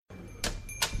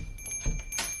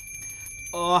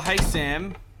Oh, hey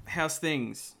Sam. How's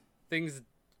things? Things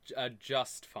are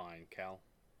just fine, Cal.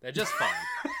 They're just fine.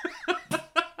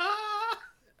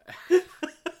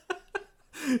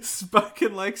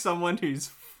 Spoken like someone who's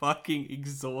fucking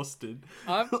exhausted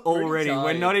I'm already. tired.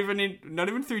 We're not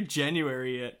even through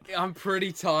January yet. I'm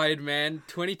pretty tired, man.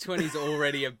 2020's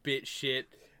already a bit shit.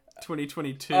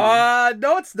 2022.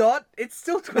 No, it's not. It's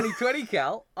still 2020,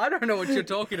 Cal. I don't know what you're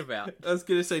talking about. I was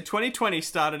gonna say 2020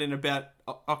 started in about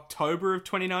October of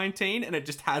 2019, and it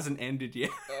just hasn't ended yet.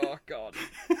 Oh God.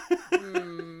 All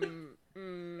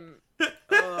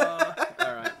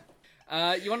right.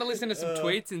 You want to listen to some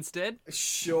tweets instead?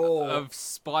 Sure. Of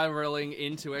spiraling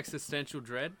into existential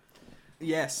dread?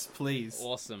 Yes, please.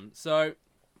 Awesome. So,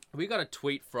 we got a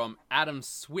tweet from Adam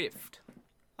Swift.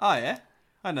 Oh yeah,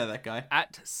 I know that guy.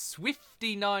 At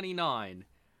Swifty99.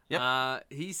 Yep.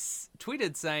 He's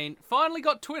tweeted saying, "Finally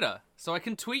got Twitter, so I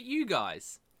can tweet you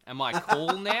guys. Am I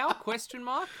cool now?" Question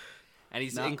mark. And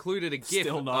he's included a gif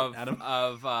of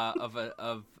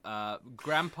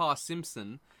Grandpa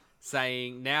Simpson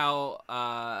saying, "Now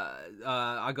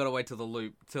I gotta wait till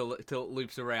it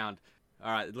loops around."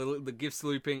 All right, the gif's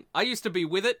looping. "I used to be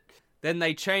with it, then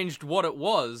they changed what it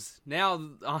was. Now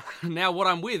what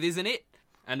I'm with isn't it."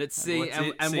 And it's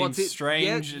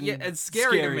strange and it's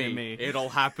scary to me. It'll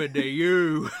happen to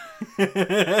you.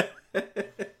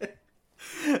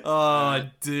 Oh,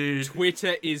 dude.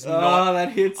 Twitter is not... Oh,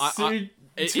 that hits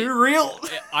too real.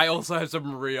 I also have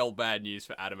some real bad news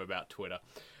for Adam about Twitter.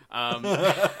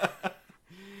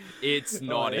 It's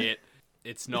not it.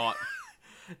 It's not.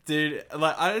 Dude,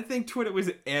 like, I don't think Twitter was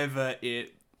ever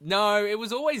it. No, it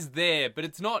was always there, but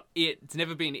it's not it. It's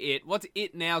never been it. What's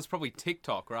it now is probably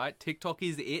TikTok, right? TikTok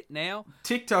is it now?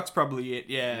 TikTok's probably it,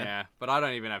 yeah. Yeah, but I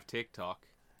don't even have TikTok.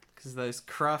 Because those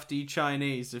crafty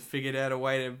Chinese have figured out a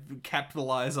way to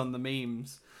capitalize on the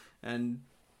memes and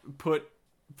put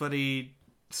bloody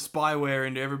spyware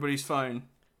into everybody's phone.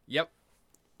 Yep.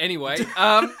 Anyway,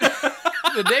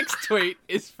 the next tweet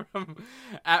is from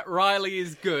at Riley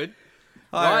is good.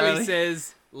 Hi, Riley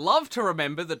says, "Love to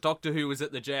remember that Doctor Who was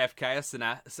at the JFK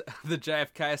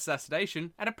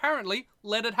assassination and apparently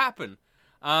let it happen."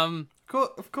 Of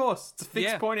course. It's a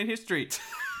fixed point in history.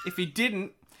 If he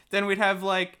didn't, then we'd have,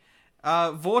 like,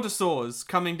 vortisaurs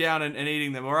coming down and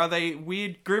eating them. Or are they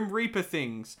weird Grim Reaper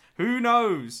things? Who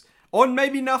knows? Or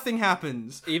maybe nothing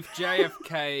happens. If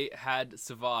JFK had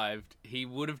survived, he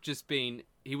would have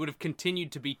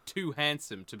continued to be too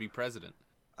handsome to be president.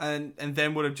 And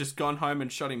then would have just gone home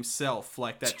and shot himself,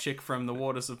 like that chick from The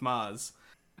Waters of Mars.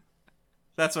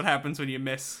 That's what happens when you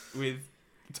mess with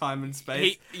time and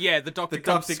space. The doctor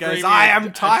goes, "I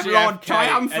am Time Lord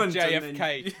triumphant!" At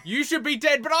JFK. "You should be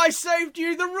dead, but I saved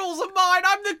you! The rules are mine!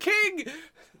 I'm the king!"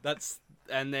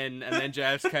 And then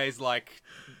JFK's like,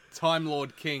 "Time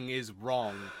Lord King is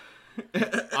wrong.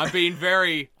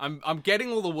 I'm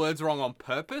getting all the words wrong on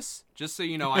purpose, just so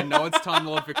you know. I know it's Time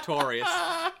Lord Victorious,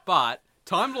 but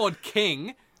Time Lord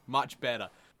King, much better."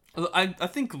 I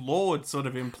think Lord sort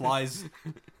of implies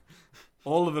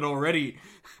all of it already.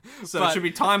 So it should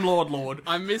be Time Lord.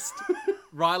 I missed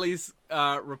Riley's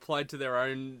replied to their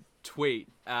own tweet,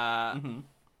 and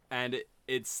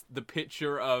it's the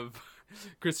picture of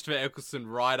Christopher Eccleston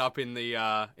right up in the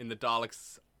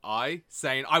Dalek's eye,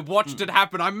 saying, "I watched it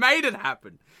happen. I made it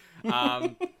happen,"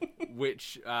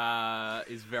 which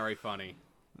is very funny.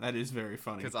 That is very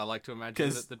funny. Because I like to imagine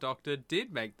that the Doctor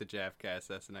did make the JFK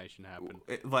assassination happen.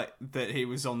 Like, that he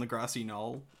was on the grassy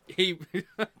knoll.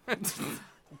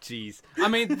 Jeez. I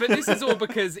mean, but this is all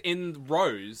because in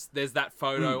Rose, there's that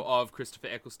photo of Christopher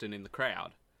Eccleston in the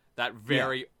crowd. That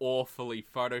very awfully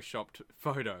photoshopped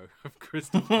photo of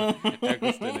Christopher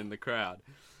Eccleston in the crowd.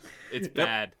 It's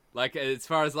bad. Like, as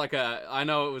far as I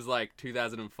know it was like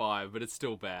 2005, but it's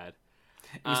still bad.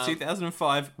 It was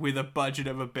 2005 with a budget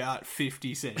of about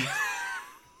 50 cents.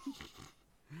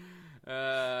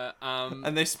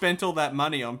 And they spent all that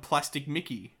money on Plastic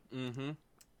Mickey. Mm-hmm.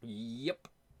 Yep.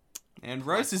 And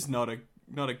Rose is not a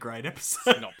great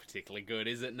episode. It's not particularly good,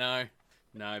 is it? No,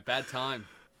 bad time.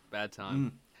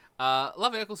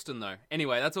 Love Eccleston though.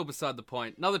 Anyway, that's all beside the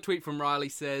point. Another tweet from Riley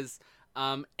says,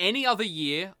 "Any other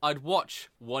year, I'd watch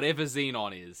whatever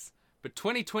Zenon is. But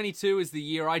 2022 is the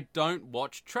year I don't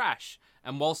watch trash.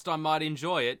 And whilst I might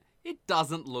enjoy it, it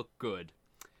doesn't look good."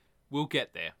 We'll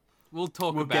get there. We'll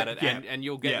talk about it, and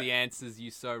you'll get the answers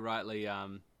you so rightly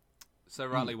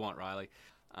want, Riley.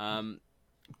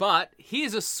 But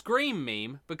here's a Scream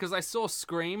meme, because I saw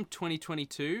Scream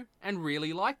 2022 and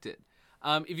really liked it.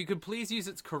 If you could please use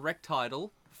its correct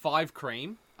title, 5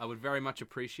 Cream, I would very much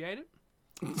appreciate it.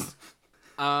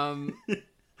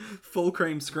 Full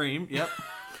cream Scream, yep.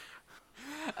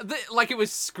 Like, it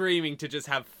was screaming to just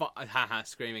have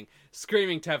screaming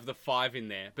to have the 5 in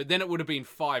there, but then it would have been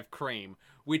 5 cream,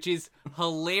 which is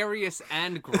hilarious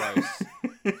and gross.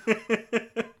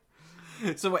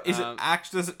 So what, is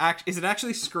it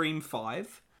actually Scream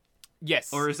 5?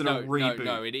 Yes. Or is it a reboot?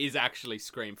 No, it is actually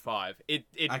Scream 5.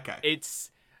 Okay.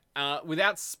 It's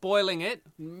without spoiling it,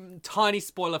 tiny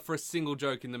spoiler for a single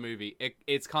joke in the movie.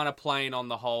 It's kind of playing on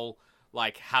the whole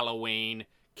like Halloween,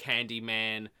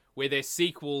 Candyman, where they're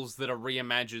sequels that are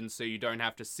reimagined so you don't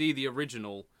have to see the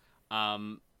original,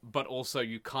 but also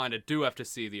you kind of do have to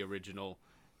see the original,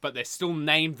 but they're still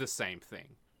named the same thing.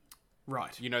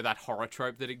 Right. You know that horror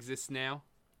trope that exists now?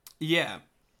 Yeah.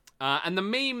 And the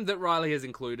meme that Riley has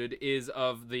included is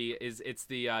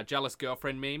the jealous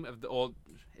girlfriend meme or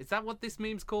is that what this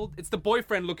meme's called? It's the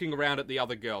boyfriend looking around at the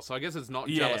other girl. So I guess it's not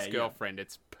jealous girlfriend,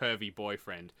 it's pervy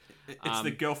boyfriend. It's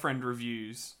the girlfriend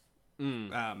reviews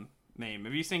meme.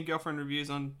 Have you seen girlfriend reviews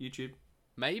on YouTube?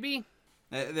 Maybe.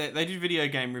 They do video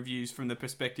game reviews from the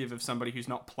perspective of somebody who's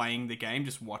not playing the game,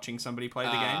 just watching somebody play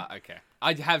the game. Okay.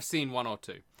 I have seen one or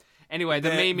two. Anyway,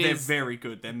 they're very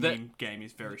good. Their meme game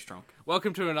is very strong.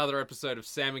 Welcome to another episode of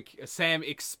Sam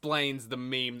explains the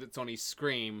meme that's on his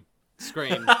screen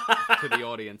to the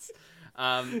audience.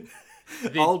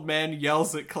 Old man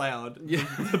yells at cloud. The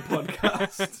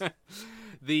podcast.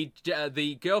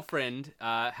 The girlfriend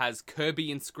has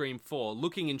Kirby in Scream 4,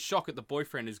 looking in shock at the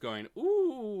boyfriend who's going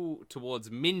ooh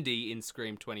towards Mindy in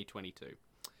Scream 2022.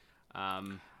 I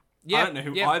don't know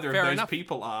who either of those enough.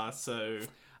 people are, so.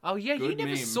 Oh yeah, you never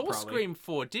meme, saw probably. Scream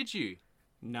 4, did you?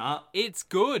 Nah. It's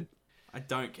good. I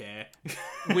don't care.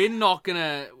 I'm not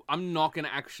gonna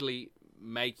actually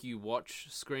make you watch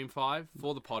Scream 5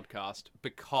 for the podcast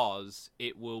because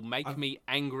it will make me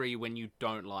angry when you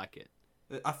don't like it.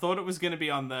 I thought it was going to be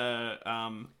on the...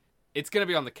 It's going to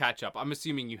be on the catch-up. I'm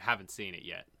assuming you haven't seen it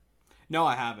yet. No,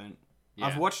 I haven't. Yeah.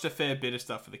 I've watched a fair bit of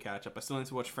stuff for the catch-up. I still need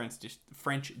to watch French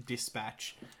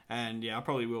Dispatch. And yeah, I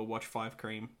probably will watch 5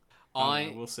 Cream.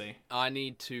 We'll see. I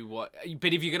need to watch...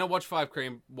 But if you're going to watch 5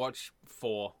 Cream, watch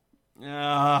 4.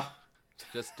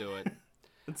 Just do it.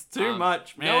 It's too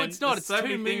much, man. No, it's not. There's it's so two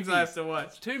many movies. things I have to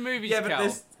watch. 2 movies, yeah, Cal.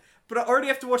 But I already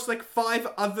have to watch like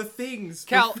 5 other things.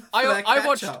 Cal, I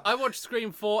watched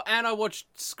Scream 4 and I watched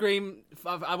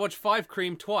 5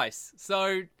 Cream twice.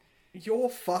 So you're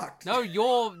fucked. No,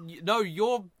 you're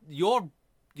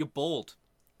bald,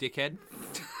 dickhead.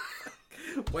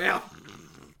 Wow.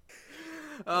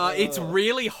 It's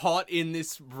really hot in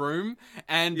this room,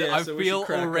 and I feel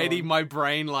already my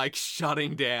brain like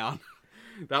shutting down.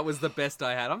 That was the best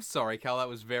I had. I'm sorry, Cal. That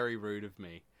was very rude of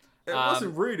me. It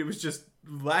wasn't rude. It was just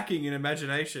lacking in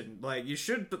imagination. Like you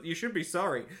should be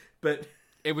sorry, but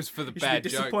it was for the you bad should be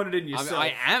joke. disappointed in yourself.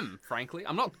 I am, frankly.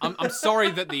 I'm sorry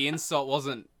that the insult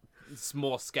wasn't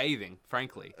more scathing.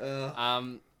 Frankly.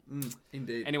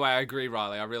 Indeed. Anyway, I agree,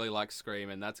 Riley. I really like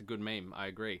Scream, and that's a good meme. I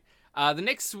agree. The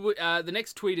next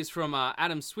tweet is from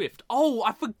Adam Swift. Oh,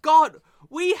 I forgot.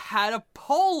 We had a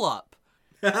poll up.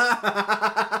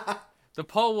 The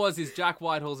poll was, is Jack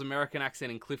Whitehall's American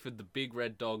accent in Clifford the Big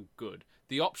Red Dog good?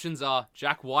 The options are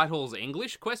Jack Whitehall's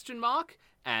English, ?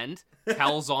 And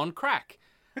Cal's on crack.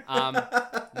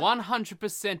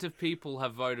 100% of people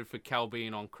have voted for Cal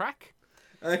being on crack.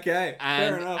 Okay,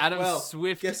 and fair enough. Adam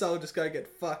Swift... Guess I'll just go get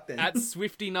fucked then. At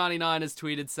Swifty99 has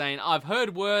tweeted saying, I've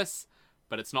heard worse,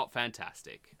 but it's not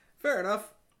fantastic. Fair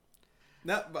enough.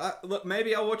 No, but look,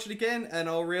 maybe I'll watch it again and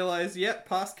I'll realize, yep,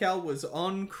 Pascal was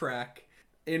on crack.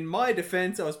 In my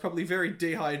defense, I was probably very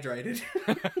dehydrated.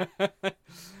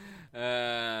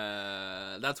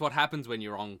 That's what happens when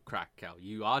you're on crack, Cal.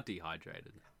 You are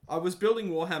dehydrated. I was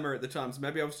building Warhammer at the time, so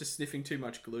maybe I was just sniffing too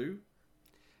much glue.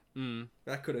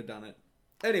 That could have done it.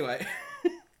 Anyway,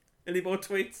 any more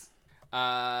tweets?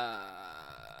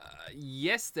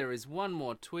 Yes, there is one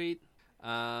more tweet.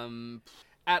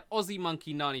 At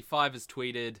AussieMonkey95 has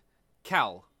tweeted,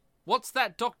 Cal, what's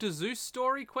that Dr. Zeus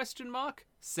story? ?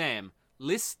 Sam,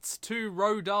 lists 2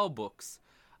 Roald Dahl books.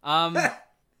 I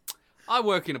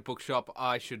work in a bookshop.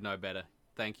 I should know better.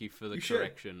 Thank you for the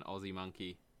correction, Aussie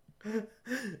Monkey.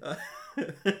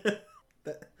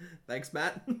 Thanks,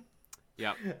 Matt.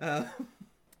 Yep.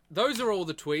 Those are all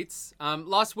the tweets.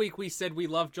 Last week we said we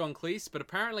love John Cleese, but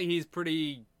apparently he's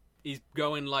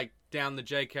going like down the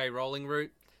J.K. Rowling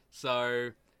route.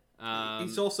 So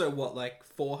he's also what, like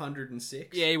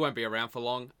 406? Yeah, he won't be around for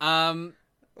long.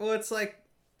 Well, it's like,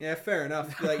 yeah, fair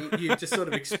enough. Like you just sort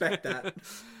of expect that.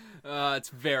 It's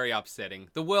very upsetting.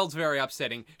 The world's very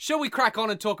upsetting. Shall we crack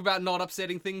on and talk about not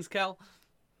upsetting things, Cal?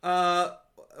 What?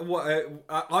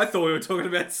 I thought we were talking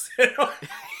about Zenon.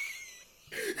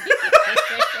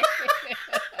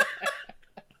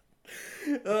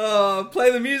 Oh, play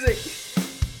the music.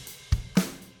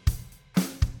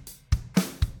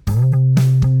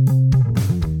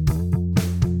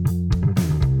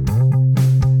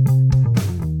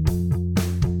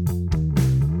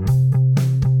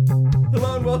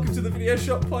 Hello and welcome to the Video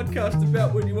Shop Podcast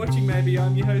about what you're watching. Maybe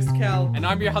I'm your host Cal, and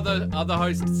I'm your other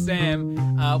host Sam.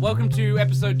 Welcome to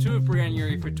episode 2 of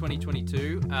Briannuary for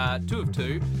 2022, 2 of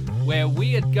 2, where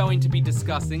we are going to be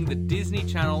discussing the Disney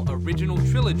Channel original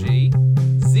trilogy,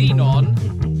 Zenon.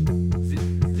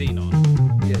 Zenon.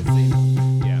 Yeah,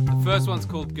 Zenon. Yeah, the first one's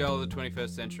called Girl of the 21st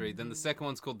Century, then the second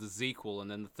one's called The Zequel, and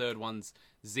then the third one's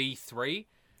Z3.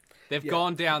 They've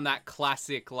gone down that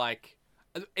classic, like...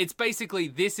 It's basically,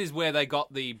 this is where they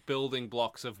got the building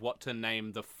blocks of what to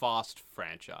name the Fast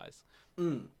franchise.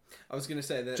 I was going to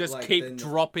say that... Just like, keep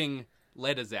dropping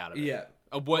letters out of it. Yeah.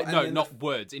 A word, Well, no, not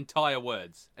words, entire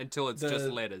words, until it's just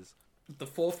letters. The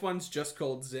fourth one's just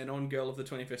called Zenon, Girl of the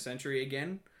 21st Century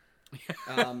again.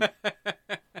 God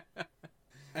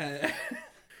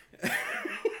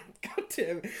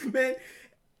damn it. Man,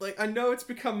 like, I know it's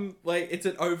become, like, it's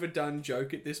an overdone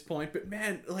joke at this point, but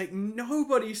man, like,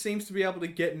 nobody seems to be able to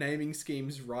get naming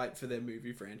schemes right for their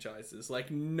movie franchises. Like,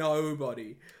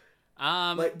 nobody.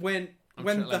 Like, when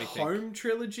the Home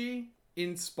trilogy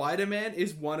in Spider-Man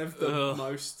is one of the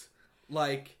most,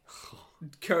 like,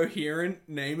 coherent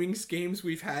naming schemes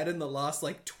we've had in the last,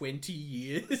 like, 20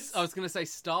 years. I was going to say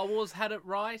Star Wars had it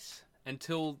right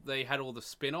until they had all the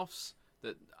spin-offs,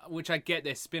 which I get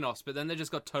they're spin-offs, but then they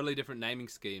just got totally different naming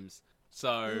schemes.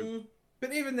 So...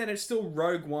 But even then, it's still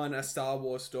Rogue One, a Star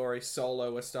Wars story,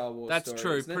 Solo, a Star Wars story. That's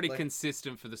true, pretty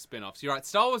consistent for the spin-offs. You're right,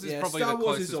 Star Wars is probably Star the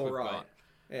Wars closest is we've right. got.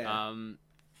 Yeah.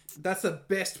 That's the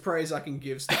best praise I can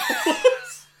give Star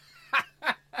Wars.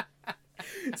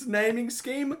 Its naming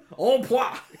scheme, en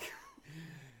point.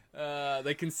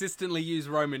 They consistently use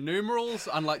Roman numerals,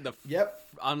 unlike the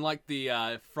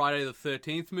Friday the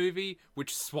 13th movie,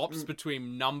 which swaps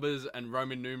between numbers and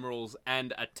Roman numerals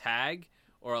and a tag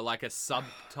or like a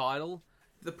subtitle.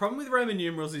 The problem with Roman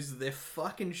numerals is they're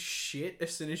fucking shit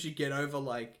as soon as you get over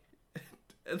like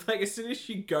as soon as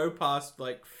you go past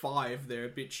like 5, they're a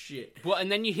bit shit. Well,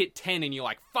 and then you hit 10 and you're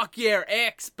like, fuck yeah,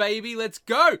 X, baby, let's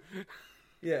go.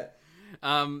 Yeah.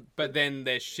 But then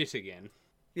they're shit again.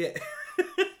 Yeah.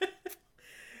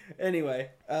 Anyway,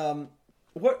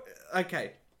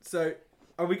 okay, so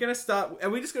are we just going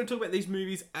to talk about these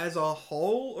movies as a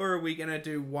whole, or are we going to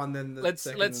do one then the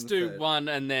second? Let's do third? one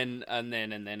and then.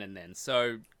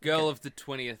 So, Girl of the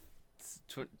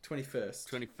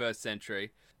 21st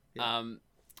century. Yeah.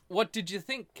 What did you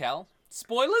think, Cal?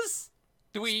 Spoilers?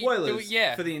 Spoilers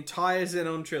for the entire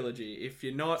Zenon trilogy. If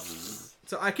you're not...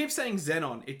 So I keep saying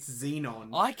Zenon, it's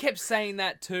Zenon. I kept saying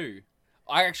that too.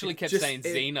 I actually kept saying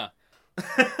Xena.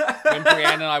 When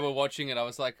Brianne and I were watching it, I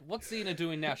was like, what's Xena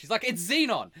doing now? She's like, it's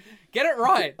Zenon! Get it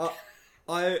right!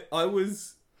 I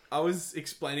was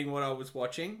explaining what I was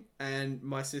watching, and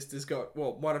one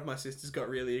of my sisters got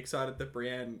really excited that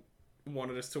Brianne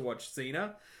wanted us to watch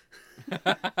Xena.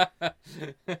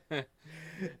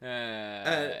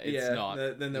 It's not.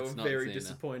 Then they were very Xena.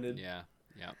 Disappointed. Yeah.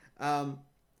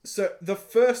 So the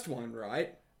first one,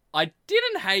 right? I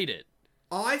didn't hate it.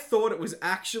 I thought it was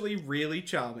actually really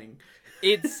charming.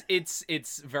 It's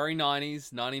very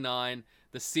 90s, 99.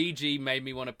 The CG made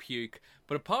me want to puke.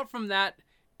 But apart from that,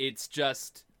 it's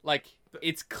just, like,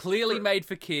 it's clearly made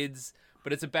for kids,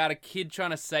 but it's about a kid trying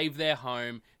to save their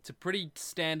home. It's a pretty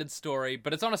standard story,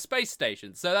 but it's on a space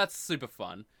station, so that's super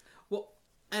fun. Well,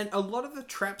 and a lot of the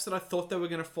traps that I thought they were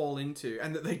going to fall into,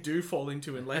 and that they do fall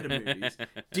into in later movies,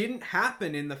 didn't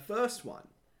happen in the first one.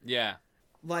 Yeah.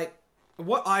 Like,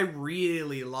 what I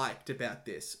really liked about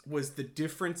this was the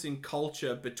difference in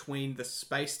culture between the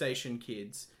space station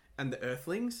kids and the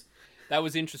Earthlings. That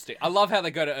was interesting. I love how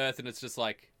they go to Earth and it's just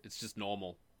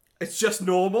normal. It's just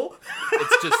normal?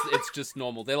 It's just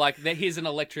normal. They're like, here's an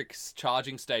electric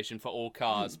charging station for all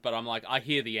cars, but I'm like, I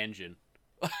hear the engine.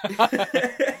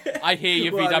 I hear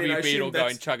your VW Beetle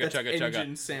going chugga chugga chugga.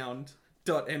 Engine sound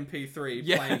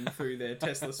 .mp3 playing through their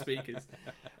Tesla speakers.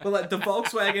 But like the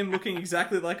Volkswagen looking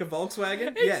exactly like a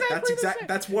Volkswagen.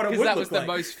 That's what it would look like. Because that was the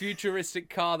most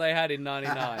futuristic car they had in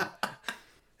 '99.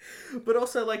 But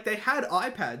also, like, they had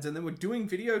iPads and they were doing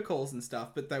video calls and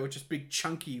stuff, but they were just big,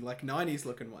 chunky, like, 90s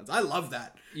looking ones. I love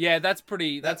that. Yeah, that's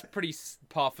pretty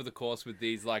par for the course with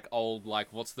these, like, old,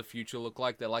 like, what's the future look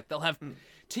like? They're like, they'll have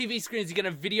TV screens you can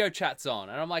have video chats on.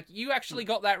 And I'm like, you actually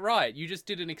got that right. You just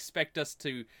didn't expect us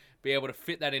to be able to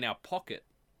fit that in our pocket.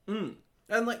 And,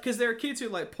 like, because there are kids who,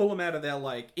 like, pull them out of their,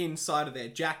 like, inside of their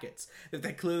jackets that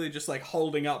they're clearly just, like,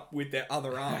 holding up with their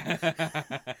other arm.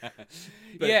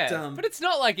 But it's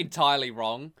not, like, entirely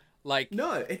wrong. Like,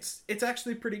 no, it's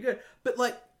actually pretty good. But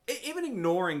like, even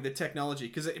ignoring the technology,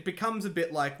 because it becomes a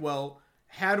bit like, well,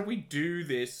 how do we do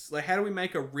this? Like, how do we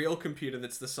make a real computer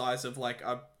that's the size of like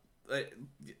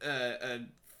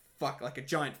like a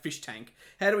giant fish tank?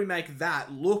 How do we make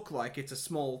that look like it's a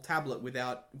small tablet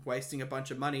without wasting a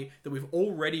bunch of money that we've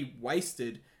already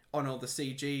wasted on all the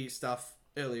CG stuff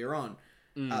earlier on?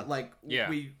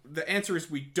 The answer is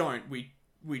we don't.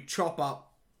 We chop up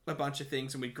a bunch of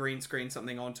things and we green screen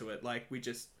something onto it. Like, we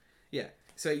just, yeah.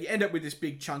 So you end up with this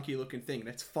big chunky looking thing.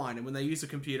 That's fine. And when they use a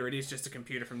computer, it is just a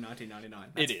computer from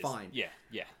 1999. That's fine. Yeah,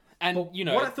 yeah. And but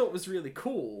what I thought was really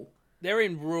cool, they're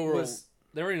in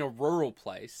a rural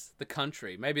place, the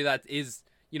country. Maybe that is,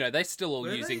 they're still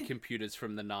all using computers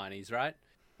from the 90s, right?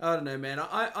 I don't know, man.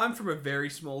 I'm from a very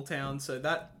small town, so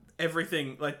that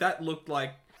everything like that looked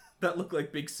like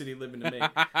big city living to me.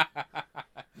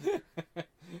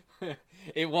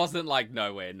 It wasn't like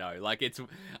nowhere, no. Like, it's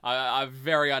I'm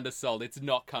very undersold. It's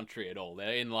not country at all.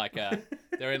 They're in like a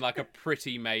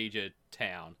pretty major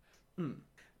town.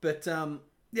 But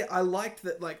yeah, I liked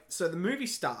that. Like, so the movie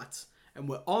starts and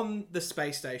we're on the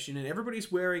space station and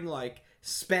everybody's wearing like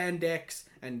spandex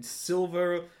and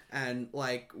silver and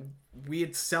like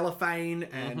weird cellophane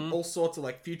and all sorts of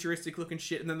like futuristic looking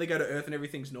shit, and then they go to Earth and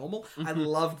everything's normal. I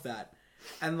loved that.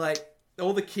 And like,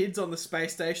 all the kids on the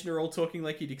space station are all talking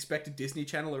like you'd expect a Disney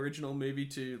Channel original movie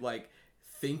to like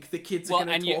think the kids are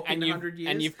going to talk in 100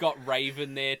 years. And you've got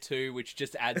Raven there too, which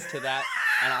just adds to that.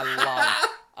 And I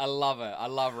love it. I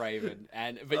love Raven.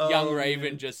 But young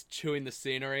Raven just chewing the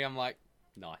scenery. I'm like,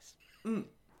 nice.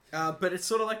 But it's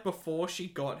sort of like before she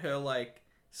got her like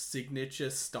signature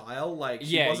style. Like,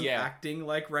 she wasn't acting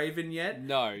like Raven yet.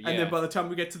 No, yeah. And then by the time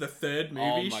we get to the third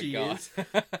movie, she is.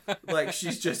 Like,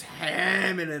 she's just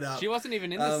hamming it up. She wasn't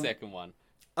even in the second one.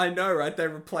 I know, right? They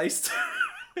replaced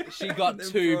her. She got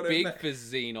too big for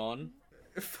Zenon.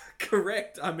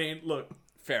 Correct. I mean, look.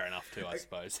 Fair enough too, I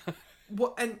suppose.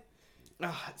 Well, and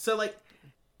so like,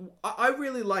 I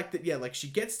really like that. Yeah, like, she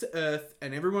gets to Earth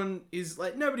and everyone is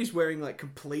like, nobody's wearing like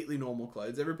completely normal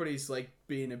clothes. Everybody's like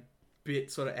being a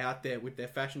bit sort of out there with their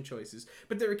fashion choices,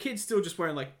 but there are kids still just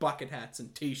wearing like bucket hats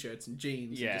and t-shirts and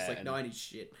jeans and just like 90s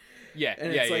shit. Yeah,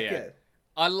 and it's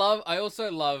I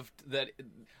also loved that.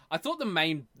 I thought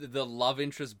the love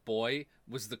interest boy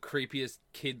was the creepiest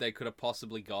kid they could have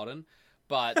possibly gotten,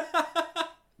 but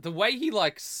the way he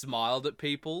like smiled at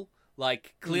people,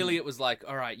 like, clearly it was like,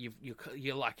 all right,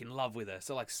 you're like in love with her,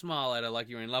 so like smile at her like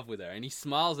you're in love with her, and he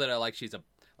smiles at her like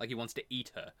like he wants to eat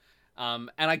her.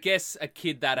 And I guess a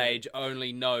kid that age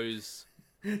only knows.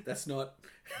 That's not.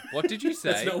 What did you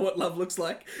say? That's not what love looks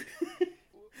like.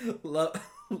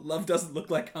 Love doesn't look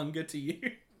like hunger to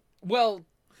you. Well,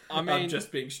 I mean, I'm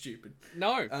just being stupid.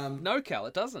 No, no, Cal,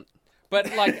 it doesn't.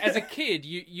 But like, as a kid,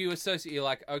 you associate. You're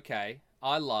like, okay,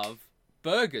 I love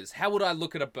burgers. How would I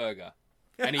look at a burger?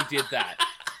 And he did that.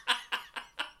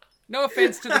 No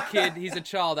offense to the kid, he's a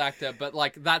child actor, but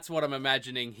like, that's what I'm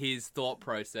imagining his thought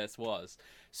process was.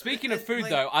 Speaking of food,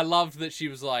 though, I loved that she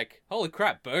was like, holy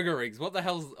crap, burger rings. What the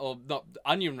hell's... Or not,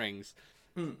 onion rings.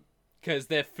 Because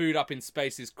their food up in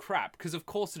space is crap. Because of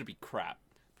course it'd be crap.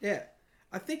 Yeah.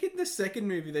 I think in the second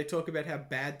movie they talk about how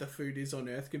bad the food is on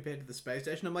Earth compared to the space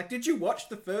station. I'm like, did you watch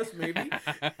the first movie?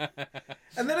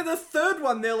 And then in the third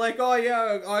one, they're like, oh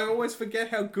yeah, I always forget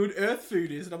how good Earth food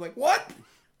is. And I'm like, what?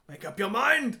 Make up your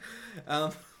mind!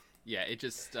 Yeah, it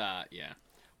just... yeah.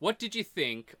 What did you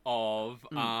think of...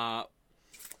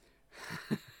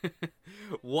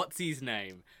 what's his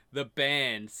name? The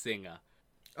band singer.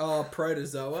 Oh,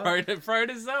 Protozoa.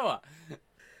 Protozoa.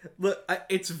 Look,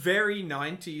 it's very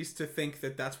 90s to think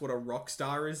that that's what a rock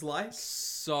star is like.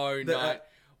 So nice.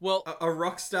 Well, a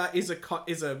rock star is a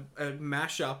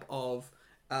mashup of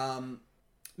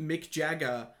Mick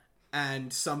Jagger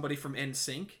and somebody from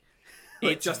NSYNC.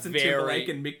 Like it's Justin very, Timberlake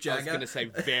and Mick Jagger. I was going to say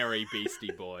very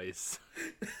Beastie Boys.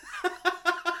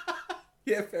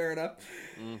 Yeah, fair enough.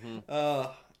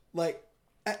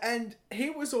 And he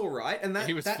was all right, and that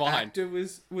fine. Actor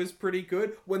was pretty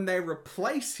good. When they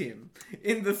replace him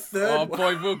in the third one...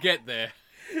 Oh boy, we'll get there.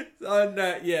 Oh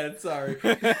no, yeah, sorry.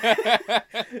 But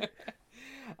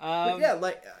yeah,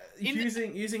 like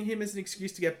using him as an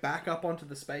excuse to get back up onto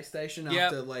the space station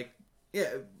after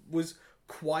it was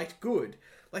quite good.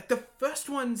 Like, the first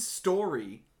one's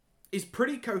story is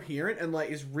pretty coherent and like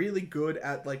is really good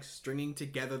at like stringing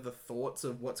together the thoughts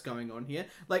of what's going on here.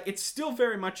 Like, it's still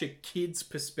very much a kid's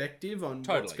perspective on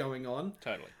what's going on.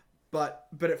 Totally. But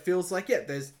it feels like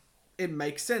it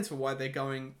makes sense for why they're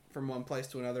going from one place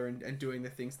to another and doing the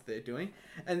things that they're doing.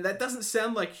 And that doesn't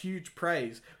sound like huge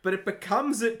praise, but it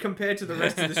becomes it compared to the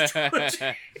rest of this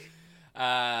trilogy.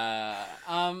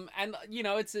 And you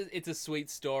know, it's a sweet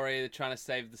story. They're trying to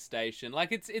save the station.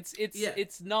 Like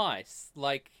it's nice.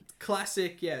 Like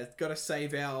classic. Yeah, got to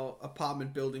save our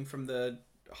apartment building from the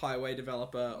highway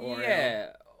developer or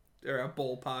our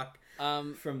ballpark.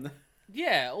 From the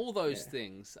all those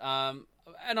things.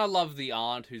 And I love the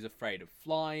aunt who's afraid of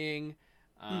flying.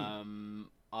 I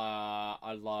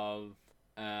love.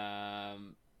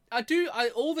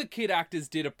 All the kid actors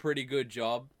did a pretty good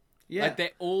job. Yeah, like they're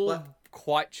all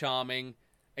quite charming.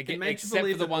 Again, it makes you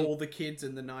believe that all the kids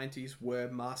in the 90s were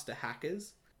master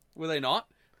hackers. Were they not?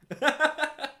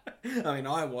 I mean,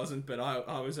 I wasn't, but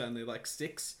I was only like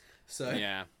 6. So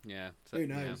yeah. So, who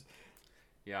knows?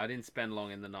 Yeah, I didn't spend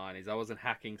long in the 90s. I wasn't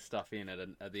hacking stuff in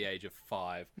at the age of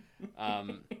 5.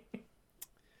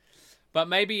 But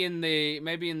maybe in the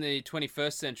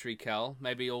 21st century, Cal,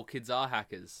 maybe all kids are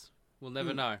hackers. We'll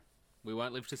never know. We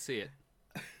won't live to see it.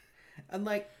 And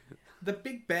like the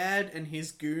big bad and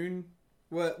his goon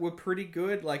were pretty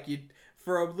good. Like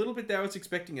for a little bit there, I was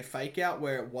expecting a fake out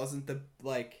where it wasn't the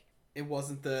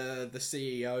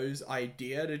CEO's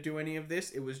idea to do any of this.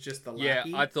 It was just the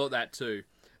lackey. Yeah, I thought that too.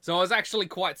 So I was actually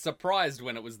quite surprised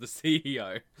when it was the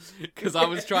CEO, because I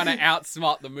was trying to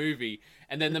outsmart the movie,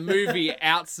 and then the movie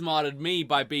outsmarted me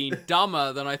by being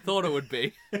dumber than I thought it would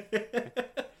be.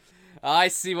 I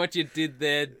see what you did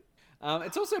there.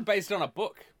 It's also based on a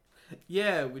book.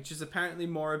 Yeah, which is apparently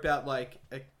more about like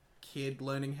a kid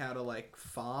learning how to like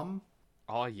farm.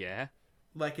 Oh yeah.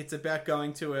 Like it's about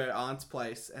going to her aunt's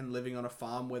place and living on a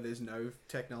farm where there's no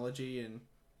technology and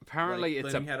apparently like,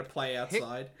 it's learning how to play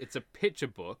outside. It's a picture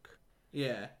book.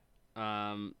 Yeah.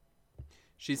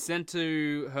 She's sent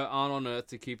to her aunt on Earth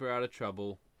to keep her out of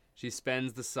trouble. She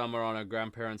spends the summer on her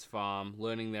grandparents' farm,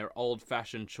 learning their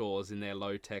old-fashioned chores in their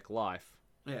low-tech life.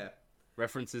 Yeah.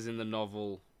 References in the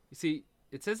novel. You see,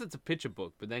 it says it's a picture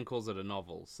book, but then calls it a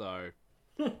novel, so...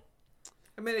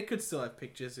 I mean, it could still have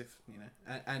pictures if,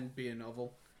 and be a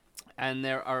novel. And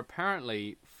there are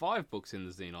apparently 5 books in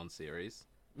the Zenon series.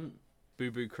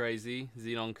 Boo Boo Crazy,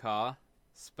 Zenon Car,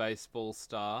 Spaceball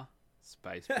Star.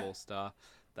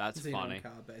 That's Zenon funny.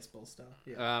 Car, Baseball Star.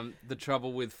 Yeah. The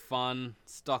Trouble with Fun,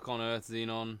 Stuck on Earth,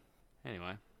 Zenon.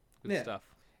 Anyway, good stuff.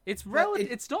 It's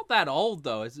it's not that old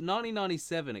though. It's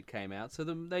 1997 it came out, so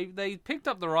they picked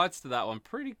up the rights to that one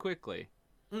pretty quickly.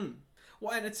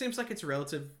 Well, and it seems like it's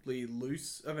relatively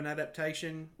loose of an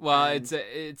adaptation. Well, it's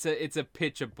a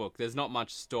picture book. There's not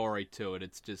much story to it.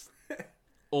 It's just.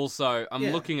 Also,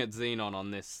 I'm looking at Zenon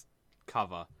on this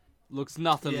cover. Looks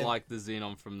nothing like the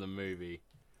Zenon from the movie.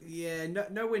 Yeah,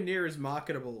 nowhere near as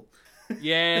marketable.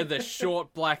 Yeah, the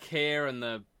short black hair and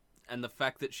the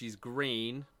fact that she's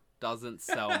green doesn't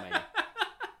sell me.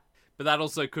 But that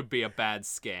also could be a bad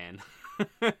scan.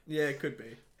 Yeah, it could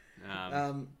be. But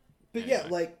anyway. yeah,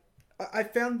 like I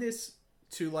found this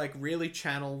to like really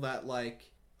channel that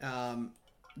like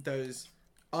those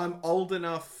I'm old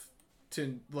enough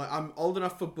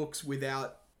for books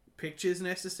without pictures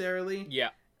necessarily. Yeah.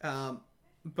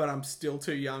 But I'm still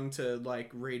too young to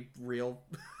like read real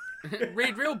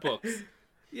books.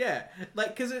 Yeah,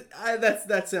 like because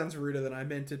that sounds ruder than I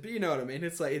meant it, but you know what I mean.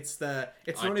 It's like it's not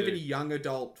even young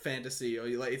adult fantasy or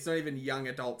like it's not even young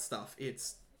adult stuff.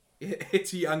 It's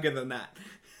younger than that.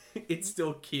 It's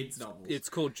still kids novels. It's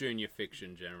called junior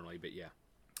fiction generally, but yeah,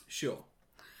 sure.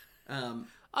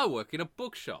 I work in a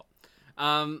bookshop.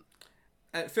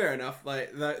 Fair enough.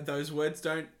 Like those words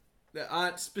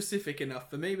aren't specific enough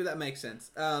for me, but that makes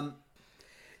sense.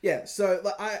 Yeah. So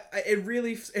like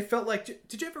it felt like.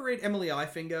 Did you ever read Emily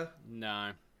Eyfinger?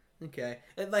 No. Okay.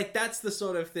 Like that's the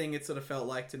sort of thing it sort of felt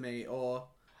like to me. Or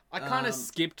I kind of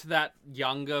skipped that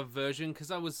younger version because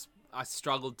I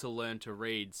struggled to learn to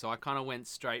read, so I kind of went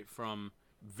straight from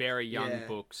very young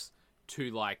books to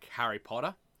like Harry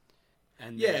Potter.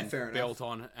 And then fair built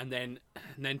enough. on, and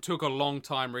then took a long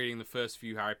time reading the first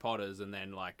few Harry Potters, and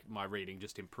then like my reading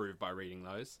just improved by reading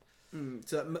those.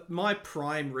 So my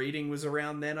prime reading was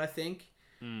around then, I think,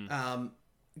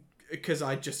 because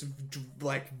I just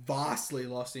like vastly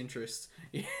lost interest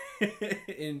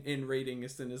in reading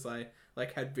as soon as I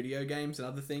like had video games and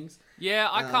other things. Yeah,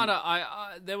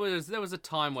 I there was a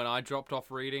time when I dropped off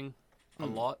reading a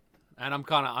lot, and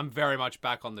I'm very much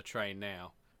back on the train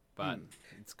now, but.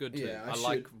 It's good too. I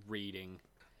like reading.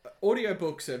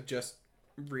 Audiobooks have just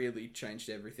really changed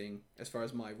everything as far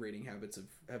as my reading habits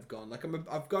have gone. Like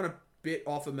I've gone a bit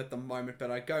off them at the moment,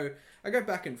 but I go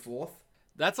back and forth.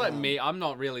 That's like me. I'm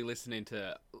not really listening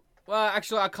to. Well,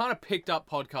 actually, I kind of picked up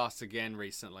podcasts again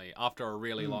recently after a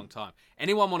really long time.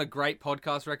 Anyone want a great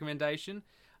podcast recommendation?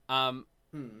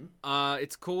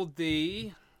 It's called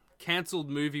the Cancelled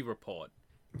Movie Report.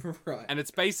 Right. And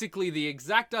it's basically the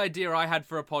exact idea I had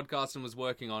for a podcast and was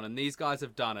working on, and these guys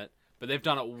have done it, but they've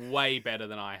done it way better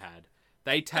than I had.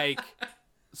 They take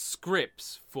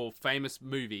scripts for famous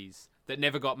movies that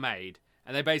never got made,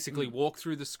 and they basically walk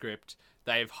through the script.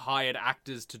 They've hired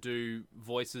actors to do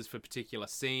voices for particular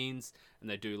scenes, and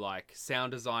they do like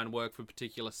sound design work for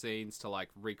particular scenes to like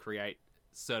recreate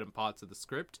certain parts of the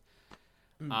script.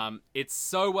 It's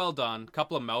so well done. A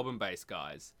couple of Melbourne-based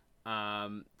guys.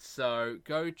 So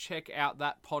go check out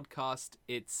that podcast.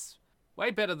 It's way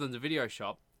better than the Video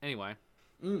Shop. Anyway.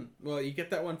 Well, you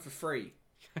get that one for free.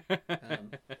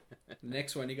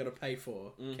 Next one you got to pay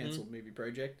for. Cancelled movie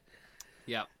project.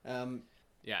 Yeah.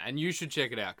 Yeah, and you should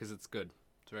check it out because it's good.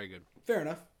 It's very good. Fair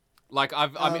enough. Like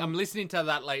I'm listening to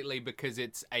that lately because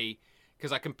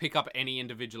because I can pick up any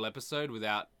individual episode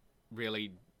without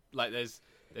really like there's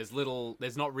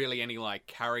not really any like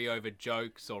carryover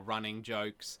jokes or running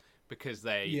jokes because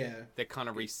they're kind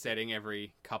of resetting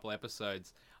every couple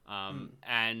episodes.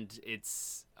 And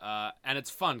it's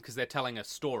fun because they're telling a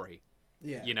story.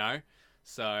 Yeah. You know?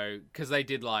 So, because they've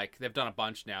done a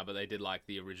bunch now, but they did like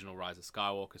the original Rise of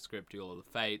Skywalker script, Duel of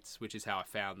the Fates, which is how I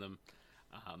found them.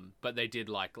 But they've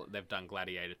done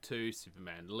Gladiator 2,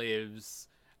 Superman Lives,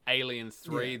 Alien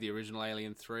 3, the original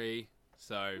Alien 3.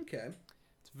 So,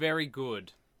 it's very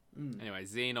good. Anyway,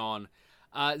 Zenon.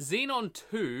 Zenon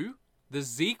 2, the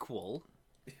sequel.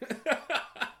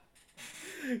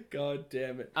 God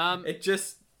damn it. It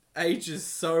just ages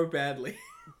so badly.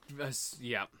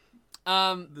 Yeah.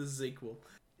 The sequel.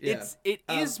 Yeah. It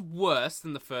is worse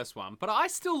than the first one, but I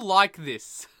still like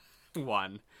this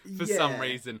one for some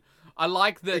reason. I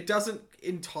like that it doesn't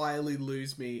entirely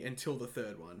lose me until the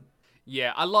third one.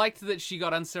 Yeah, I liked that she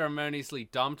got unceremoniously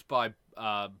dumped by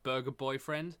Burger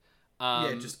Boyfriend.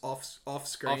 Just off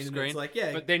screen. And it's like,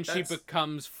 but then she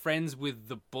becomes friends with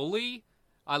the bully.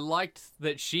 I liked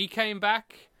that she came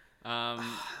back.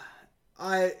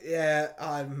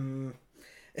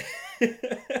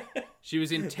 She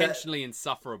was intentionally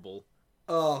insufferable.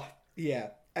 Oh, yeah.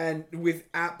 And with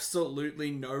absolutely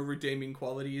no redeeming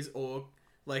qualities or,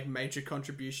 like, major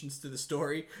contributions to the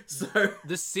story. So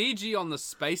the CG on the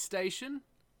space station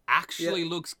actually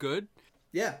looks good.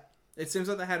 Yeah. It seems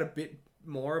like they had a bit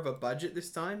more of a budget this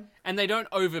time. And they don't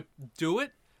overdo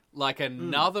it like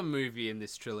another movie in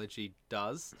this trilogy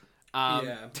does.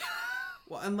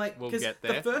 Well, and like, because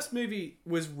the first movie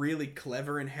was really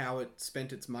clever in how it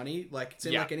spent its money. Like, it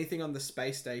seemed like anything on the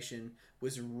space station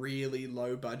was really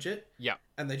low budget. Yeah.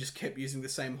 And they just kept using the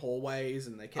same hallways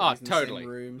and they kept using the same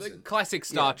rooms. Like classic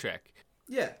Star Trek.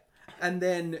 Yeah. And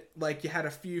then, like, you had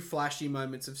a few flashy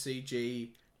moments of CG,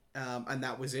 and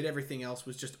that was it. Everything else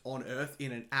was just on Earth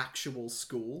in an actual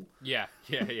school. Yeah.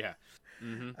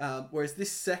 Mm-hmm. Whereas this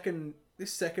second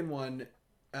one,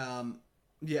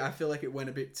 I feel like it went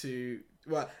a bit too...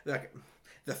 Well, like,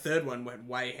 the third one went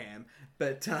way ham.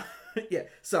 But,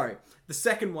 sorry. The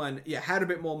second one, had a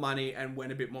bit more money and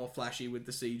went a bit more flashy with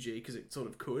the CG, because it sort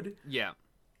of could. Yeah.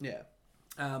 Yeah.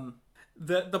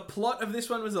 The plot of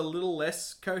this one was a little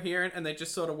less coherent, and they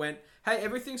just sort of went, hey,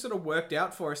 everything sort of worked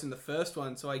out for us in the first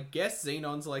one, so I guess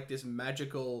Xenon's like this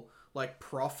magical, like,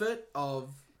 prophet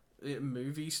of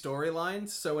movie storylines,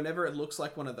 so whenever it looks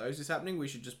like one of those is happening, we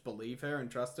should just believe her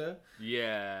and trust her.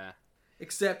 Yeah.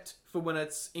 Except for when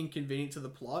it's inconvenient to the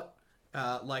plot,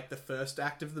 like the first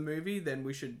act of the movie, then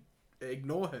we should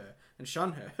ignore her and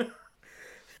shun her.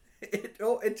 It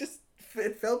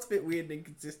felt a bit weird and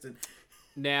inconsistent.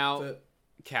 Now,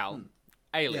 Cal,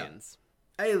 Aliens.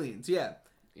 Yeah. Aliens, yeah.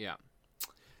 Yeah.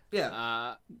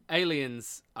 Yeah.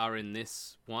 Aliens are in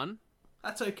this one.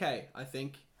 That's okay, I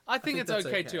think. I think it's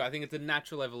okay too. I think it's a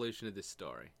natural evolution of this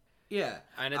story. Yeah.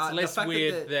 And it's less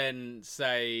weird than,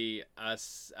 say,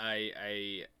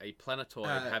 a planetoid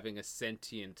having a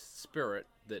sentient spirit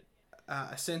that...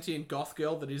 a sentient goth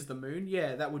girl that is the moon?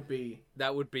 Yeah, that would be...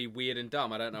 That would be weird and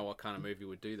dumb. I don't know what kind of movie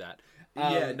would do that.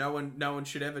 No one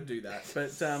should ever do that.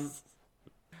 But,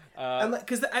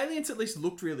 because the aliens at least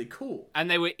looked really cool.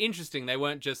 And they were interesting. They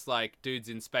weren't just, like, dudes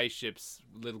in spaceships,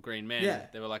 little green men. Yeah.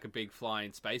 They were like a big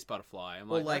flying space butterfly. I'm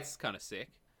like, that's kind of sick.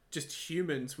 Just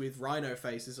humans with rhino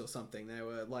faces or something. They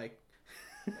were like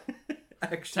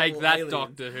actual Take that, aliens.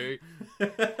 Doctor Who.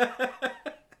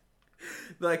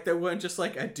 Like they weren't just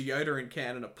like a deodorant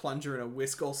can and a plunger and a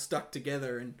whisk all stuck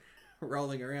together and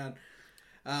rolling around.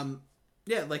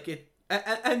 Like it,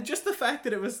 and just the fact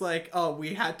that it was like, oh,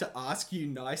 we had to ask you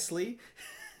nicely.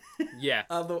 Yeah.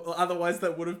 Otherwise,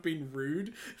 that would have been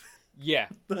rude. Yeah.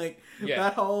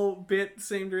 That whole bit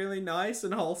seemed really nice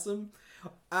and wholesome.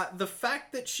 The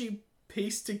fact that she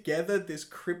pieced together this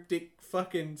cryptic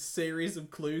fucking series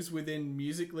of clues within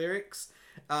music lyrics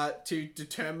to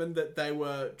determine that they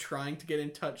were trying to get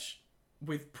in touch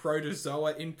with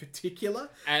Protozoa in particular.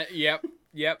 Yep.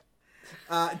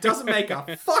 Doesn't make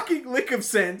a fucking lick of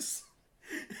sense.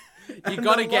 You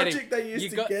gotta get him.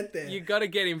 Get there. You gotta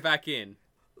get him back in.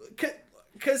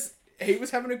 Because he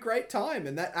was having a great time,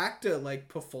 and that actor like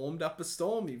performed up a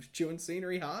storm. He was chewing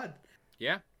scenery hard.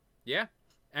 Yeah,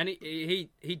 and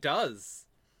he does.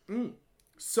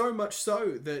 So much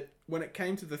so that when it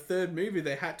came to the third movie,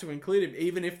 they had to include him,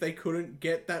 even if they couldn't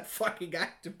get that fucking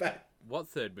actor back. What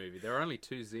third movie? There are only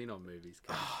 2 Zenon movies.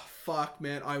 Oh, fuck,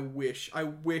 man! I wish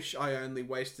I only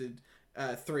wasted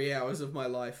 3 hours of my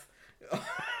life.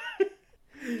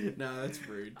 No, that's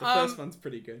rude. The first one's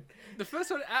pretty good. The first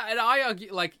one, and I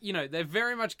argue, like, you know, they're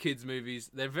very much kids'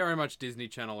 movies. They're very much Disney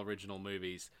Channel original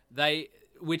movies.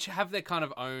 Which have their kind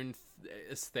of own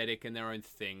aesthetic and their own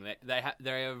thing. They have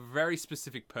a very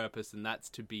specific purpose, and that's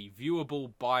to be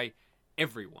viewable by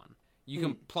everyone. You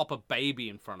can plop a baby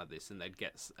in front of this, and they'd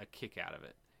get a kick out of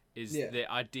it. Is the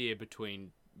idea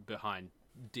behind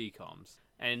DComs,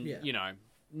 and you know,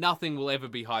 nothing will ever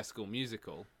be High School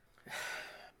Musical.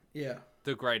 Yeah.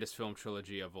 The greatest film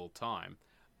trilogy of all time.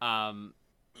 Yeah,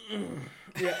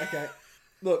 okay.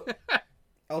 Look,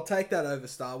 I'll take that over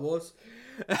Star Wars.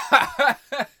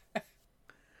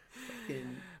 Eat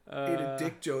a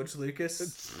dick, George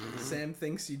Lucas. Sam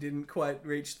thinks you didn't quite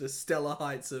reach the stellar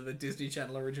heights of a Disney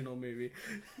Channel original movie.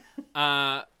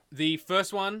 The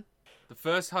first one, the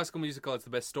first High School Musical has the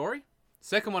best story.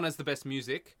 Second one has the best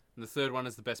music. And the third one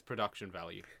has the best production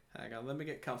value. Hang on, let me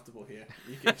get comfortable here.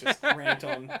 You can just rant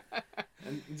on.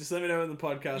 And just let me know in the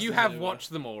podcast. You have watched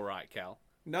them all, right, Cal?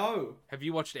 No. Have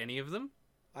you watched any of them?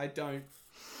 I don't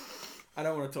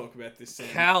want to talk about this, Sam.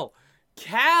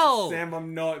 Cal! Sam,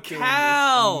 I'm not doing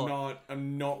Cal! this.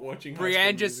 I'm not watching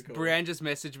Brienne just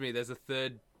messaged me. There's a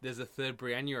third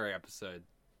Briannuary episode.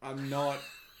 I'm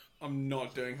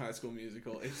not doing High School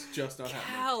Musical. It's just not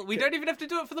happening. Cal, we don't even have to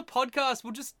do it for the podcast.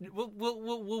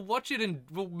 We'll watch it and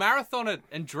we'll marathon it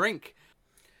and drink.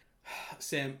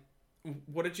 Sam,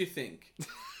 what did you think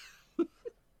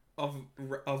of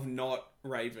not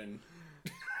Raven?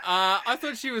 I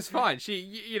thought she was fine.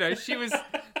 She was.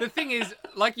 The thing is,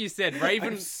 like you said,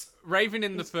 Raven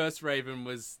in the first Raven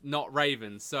was not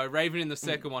Raven. So Raven in the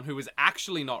second one, who was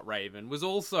actually not Raven, was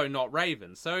also not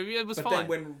Raven. So it was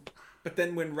fine. But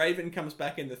then when Raven comes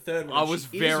back in the third one, I was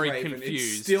very Raven,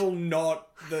 confused. It's still not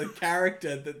the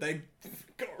character that they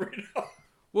got rid of.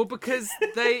 Well, because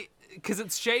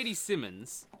it's Shady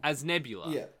Simmons as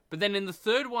Nebula. Yeah. But then in the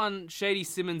third one, Shady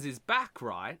Simmons is back,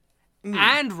 right?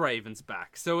 And Raven's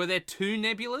back. So are there 2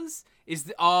 Nebulas?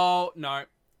 No.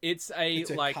 It's a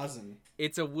cousin.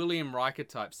 It's a William Riker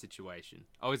type situation.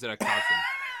 Oh, is it a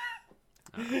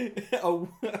cousin? Oh,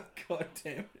 god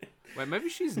damn it. Wait, maybe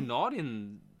she's not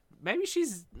in... Maybe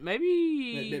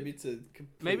it's a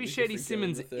maybe Shady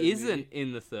Simmons isn't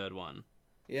in the third one.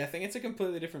 Yeah, I think it's a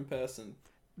completely different person.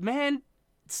 Man,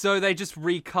 so they just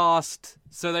recast...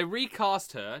 So they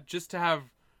recast her just to have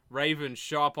Raven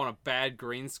show up on a bad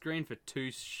green screen for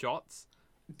 2 shots?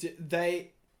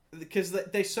 Because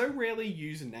they so rarely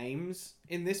use names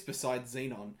in this besides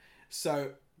Zenon.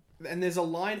 So... And there's a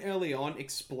line early on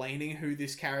explaining who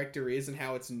this character is and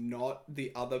how it's not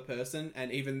the other person.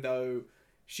 And even though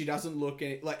she doesn't look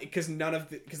because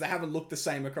they haven't looked the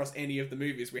same across any of the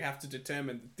movies, we have to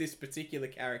determine that this particular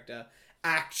character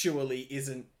actually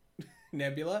isn't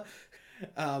Nebula.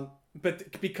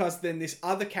 But because then this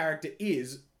other character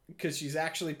is, because she's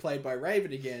actually played by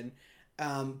Raven again.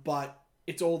 But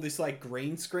it's all this like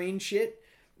green screen shit.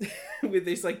 With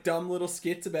these like dumb little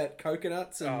skits about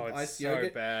coconuts and iced yogurt.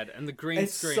 It's so bad. And the green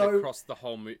screen across the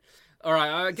whole movie.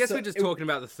 Alright, I guess we're just talking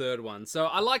about the third one. So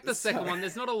I like the second one.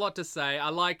 There's not a lot to say. I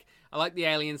like the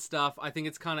alien stuff. I think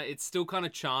it's still kind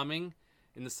of charming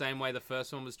in the same way the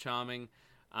first one was charming.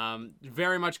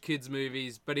 Very much kids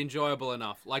movies, but enjoyable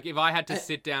enough. Like if I had to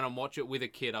sit down and watch it with a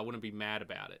kid, I wouldn't be mad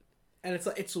about it. And it's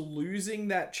like it's losing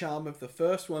that charm of the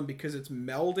first one because it's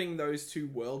melding those 2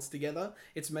 worlds together.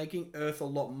 It's making Earth a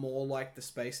lot more like the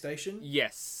space station.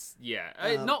 Yes, yeah.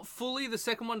 Not fully. The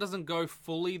second one doesn't go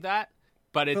fully that,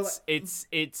 but it's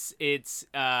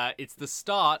the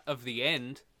start of the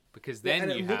end because then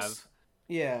you have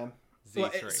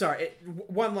Z3.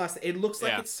 One last thing. It looks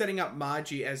like it's setting up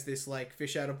Margie as this like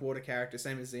fish out of water character,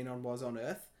 same as Zenon was on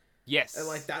Earth. Yes, and,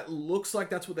 like that looks like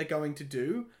that's what they're going to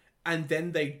do. And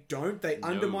then they don't. They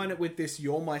undermine it with this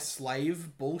 "You're my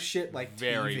slave" bullshit, like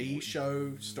TV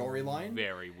show storyline.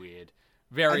 Very weird.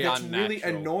 Very unnatural. It's really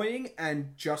annoying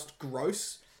and just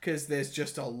gross because there's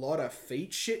just a lot of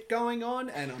feet shit going on,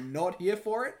 and I'm not here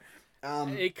for it.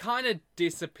 It kind of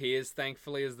disappears,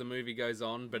 thankfully, as the movie goes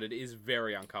on, but it is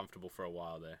very uncomfortable for a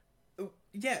while there.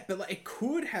 Yeah, but like, it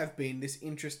could have been this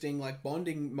interesting like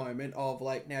bonding moment of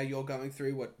like, now you're going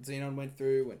through what Zenon went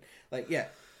through, and like, yeah,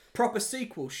 proper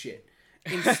sequel shit.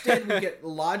 Instead, we get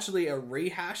largely a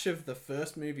rehash of the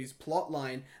first movie's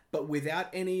plotline, but without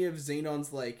any of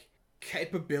Xenon's like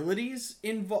capabilities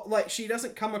involved. Like, she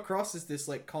doesn't come across as this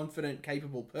like confident,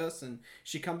 capable person.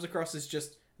 She comes across as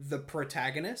just the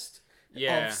protagonist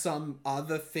of some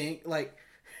other thing. Like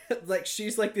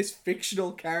she's like this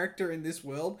fictional character in this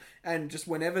world, and just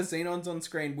whenever Xenon's on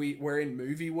screen, we're in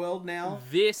movie world now.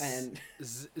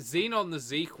 Zenon the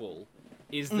sequel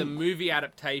is the movie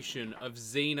adaptation of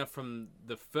Xena from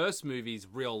the first movie's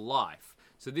real life.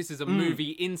 So this is a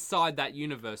movie inside that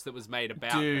universe that was made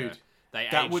about her.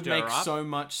 That would make so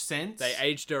much sense. They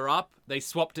aged her up. They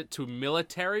swapped it to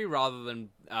military rather than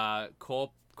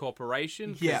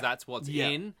corporation, because that's what's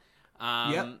in.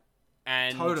 And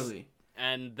totally.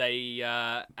 And they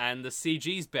and the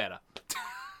CG's better.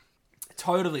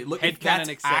 Totally. Look, if that's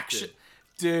action,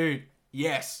 dude.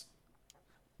 Yes.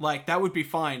 Like, that would be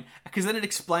fine, because then it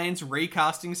explains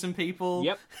recasting some people.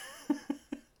 Yep.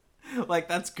 Like,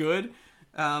 that's good.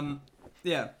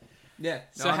 Yeah.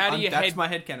 So how do you that's my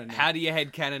headcanon now. How do you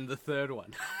headcanon the third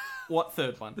one? What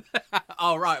third one?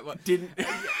 Oh, right. What? Didn't.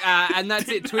 And that's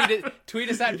it. Tweet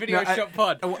us at Video Shop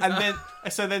Pod. And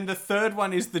then the third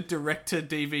one is the director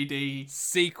DVD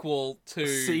sequel to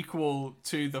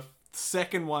the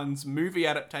second one's movie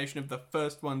adaptation of the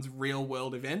first one's real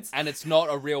world events. And it's not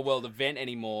a real world event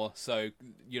anymore, so,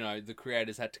 the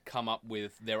creators had to come up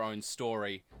with their own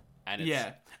story. And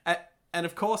and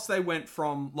of course they went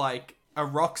from like a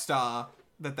rock star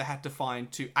that they had to find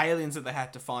to aliens that they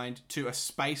had to find to a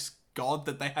space god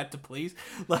that they had to please.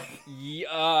 Like,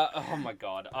 oh my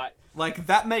god, like,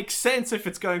 that makes sense if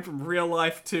it's going from real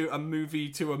life to a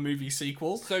movie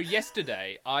sequel. So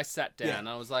yesterday I sat down and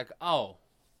I was like,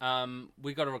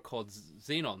 we got to record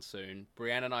Zenon soon.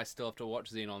 Brianne and I still have to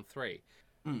watch Zenon 3.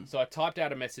 So I typed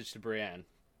out a message to Brianne.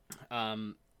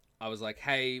 I was like,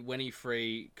 hey, when are you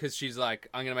free? Because she's like,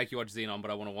 I'm going to make you watch Zenon, but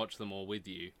I want to watch them all with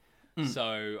you.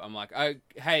 So I'm like,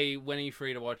 hey, when are you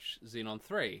free to watch Zenon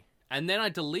 3? And then I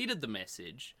deleted the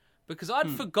message because I'd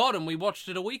forgotten we watched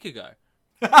it a week ago.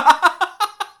 I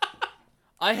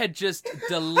had just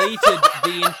deleted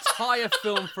the entire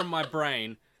film from my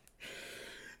brain.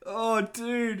 Oh,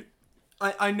 dude.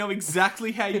 I know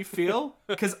exactly how you feel,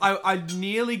 because I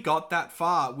nearly got that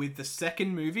far with the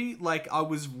second movie. Like, I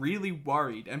was really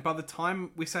worried. And by the time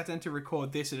we sat down to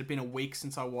record this, it had been a week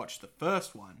since I watched the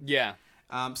first one. Yeah.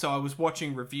 So I was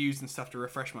watching reviews and stuff to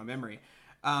refresh my memory.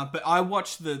 But I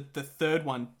watched the third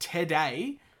one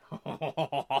today.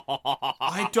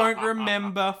 I don't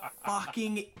remember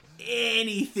fucking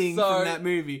anything from that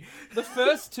movie. The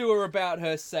first two are about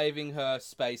her saving her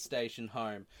space station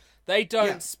home. They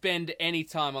don't spend any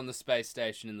time on the space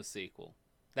station in the sequel.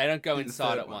 They don't go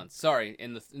inside at once. Sorry,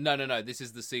 no. This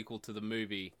is the sequel to the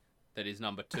movie that is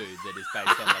number 2, that is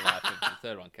based on the life of the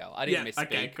third one, Cal. I didn't misspeak.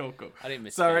 Okay, cool. I didn't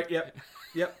misspeak. Sorry, yep.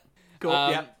 Cool,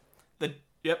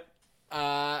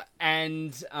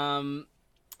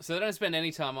 So they don't spend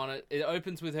any time on it. It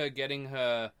opens with her getting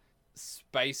her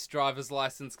space driver's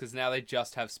license, because now they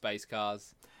just have space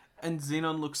cars. And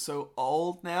Zenon looks so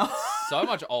old now. So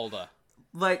much older.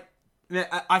 Like,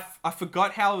 I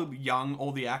forgot how young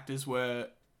all the actors were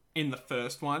in the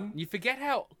first one. You forget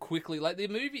how quickly, like, the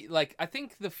movie, like, I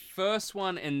think the first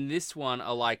one and this one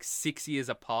are like 6 years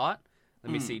apart.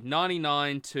 Let me see,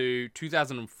 99 to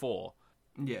 2004.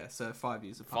 Yeah, so 5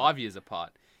 years apart. 5 years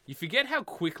apart. You forget how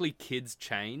quickly kids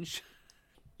change.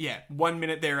 Yeah, 1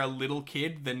 minute they're a little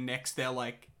kid, the next they're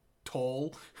like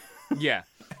tall. Yeah.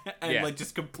 And like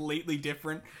just completely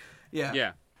different.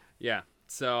 Yeah.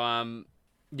 So,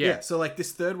 so like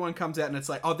this third one comes out and it's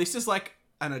like, oh, this is like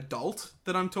an adult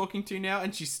that I'm talking to now,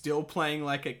 and she's still playing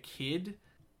like a kid.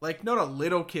 Like, not a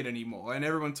little kid anymore, and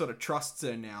everyone sort of trusts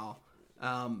her now.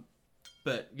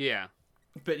 But yeah,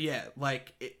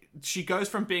 like, she goes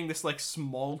from being this like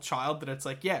small child that it's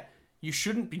like, yeah, you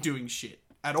shouldn't be doing shit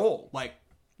at all. Like,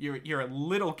 you're a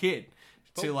little kid.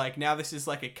 To like, now this is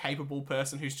like a capable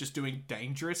person who's just doing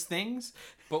dangerous things.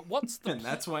 But what's the... and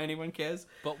that's why anyone cares.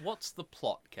 But what's the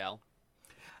plot, Cal?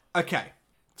 Okay,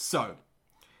 so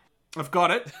I've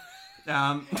got it.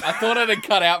 I thought it had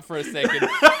cut out for a second.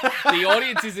 The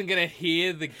audience isn't going to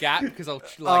hear the gap because I'll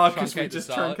like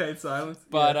truncate silence.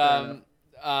 But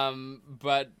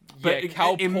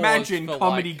Cal imagine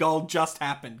comedy like... gold just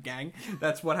happened, gang.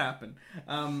 That's what happened.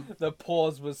 The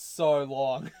pause was so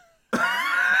long.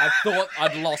 I thought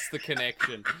I'd lost the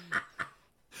connection.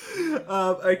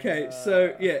 Okay,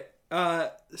 so yeah,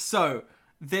 So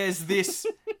there's this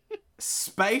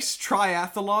space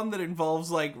triathlon that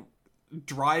involves like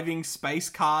driving space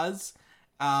cars,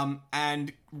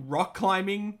 and rock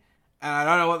climbing, and I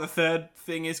don't know what the third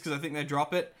thing is because I think they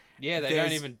drop it. Yeah, they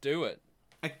don't even do it.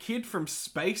 A kid from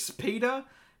Space Peter,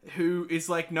 who is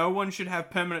like, no one should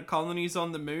have permanent colonies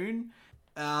on the moon.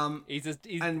 And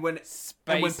when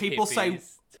people say,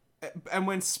 and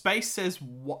when space says,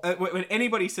 when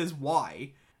anybody says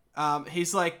why,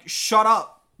 he's like, shut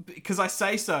up because I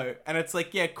say so. And it's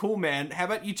like, yeah, cool, man. How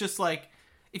about you just like,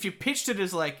 if you pitched it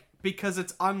as like, because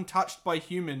it's untouched by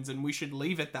humans and we should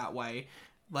leave it that way,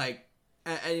 like,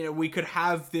 and you know, we could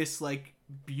have this like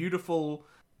beautiful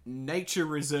nature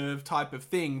reserve type of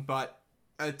thing, but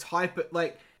a type of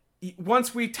like,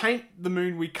 once we taint the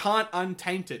moon, we can't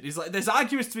untaint it. It's like, there's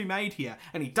arguments to be made here,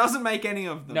 and he doesn't make any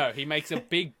of them. No, he makes a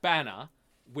big banner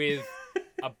with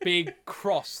a big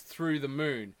cross through the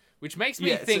moon, which makes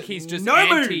me think he's just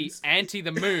anti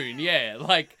the moon. Yeah,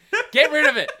 like, get rid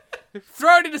of it.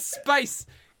 Throw it into space.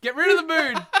 Get rid of the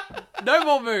moon. No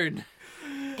more moon.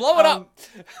 Blow it up.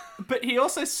 But he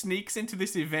also sneaks into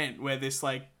this event where this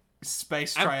like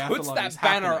space triathlon and puts that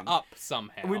banner up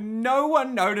somehow when no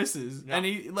one notices. No. And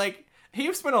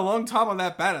he spent a long time on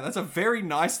that banner. That's a very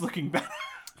nice looking banner.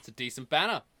 It's a decent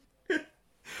banner. Even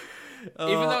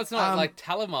though it's not like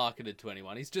telemarketed to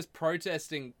anyone, he's just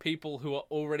protesting people who are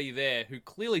already there who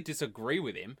clearly disagree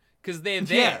with him because they're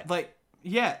there.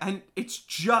 Yeah, and it's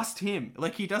just him.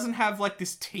 Like, he doesn't have like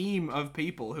this team of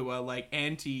people who are like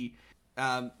anti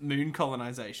moon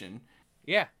colonization.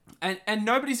 Yeah. And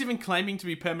nobody's even claiming to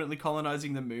be permanently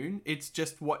colonizing the moon. It's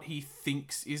just what he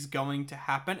thinks is going to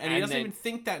happen. And he doesn't even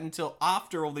think that until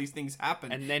after all these things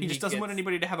happen. And then he just doesn't want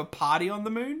anybody to have a party on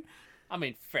the moon. I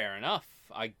mean, fair enough,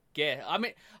 I guess. I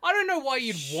mean, I don't know why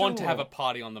you'd want to have a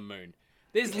party on the moon.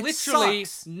 There's literally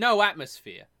no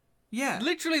atmosphere. Yeah.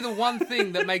 Literally the one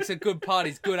thing that makes a good party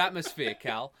is good atmosphere,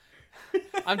 Cal.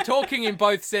 I'm talking in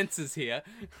both senses here.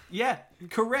 Yeah,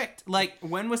 correct. Like,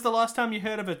 when was the last time you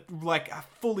heard of a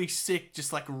fully sick,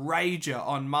 just like rager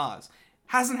on Mars?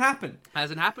 Hasn't happened.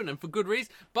 Hasn't happened, and for good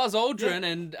reason. Buzz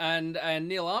Aldrin and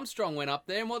Neil Armstrong went up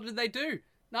there, and what did they do?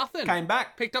 Nothing. Came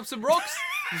back. Picked up some rocks.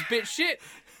 It was a bit shit.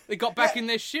 They got back in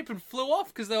their ship and flew off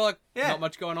because they were like, not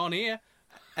much going on here.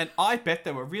 And I bet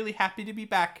they were really happy to be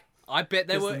back. I bet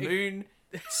they were. The moon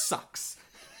sucks.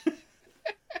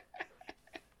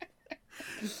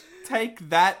 Take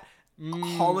that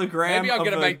hologram. Maybe I'm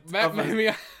gonna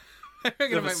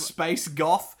make space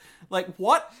goth. Like,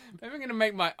 what? Maybe I'm gonna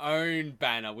make my own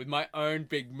banner with my own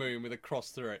big moon with a cross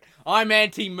through it. I'm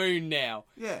anti-moon now.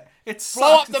 Yeah, it sucks.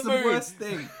 Blow up it's the moon. Worst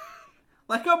thing.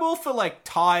 Like, I'm all for like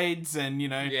tides and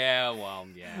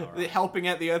right. helping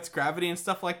out the Earth's gravity and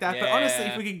stuff like that. Yeah. But honestly,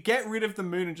 if we could get rid of the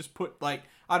moon and just put like,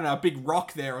 I don't know, a big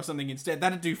rock there or something instead,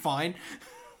 that'd do fine.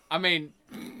 I mean,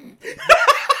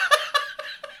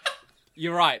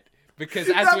 you're right, because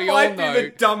as we all know, that might be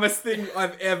the dumbest thing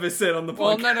I've ever said on the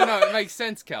podcast. Well, no, it makes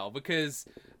sense, Cal, because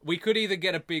we could either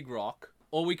get a big rock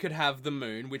or we could have the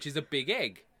moon, which is a big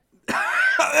egg.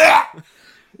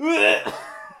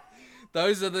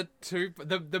 Those are the two.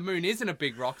 The moon isn't a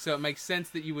big rock, so it makes sense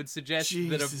that you would suggest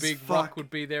that a big rock would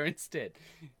be there instead.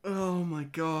 Oh my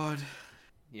god.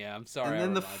 Yeah, I'm sorry. And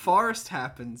then the forest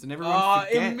happens, and everyone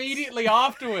forgets. Immediately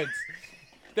afterwards.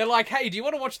 They're like, hey, do you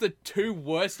want to watch the 2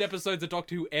 worst episodes of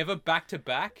Doctor Who ever back to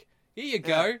back? Here you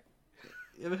go.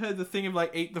 You ever heard the thing of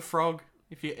like, eat the frog?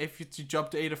 If it's your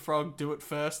job to eat a frog, do it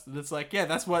first. And it's like, yeah,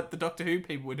 that's what the Doctor Who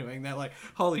people were doing. They're like,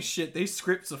 holy shit, these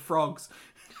scripts are frogs.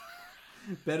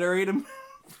 Better eat them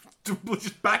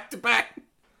just back to back.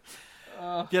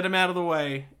 Get them out of the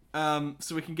way.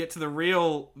 So we can get to the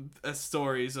real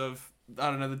stories of,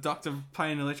 I don't know, the Doctor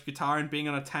playing an electric guitar and being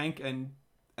on a tank and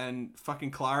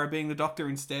fucking Clara being the Doctor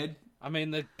instead. I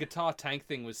mean, the guitar tank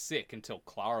thing was sick until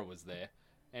Clara was there.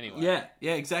 Anyway.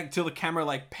 Yeah, exactly. Until the camera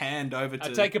like panned over to...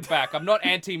 I take it back. I'm not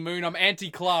anti-Moon, I'm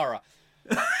anti-Clara.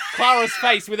 Clara's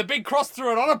face with a big cross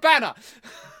through it on a banner.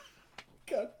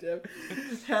 God damn.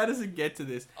 How does it get to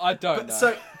this? I don't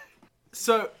know.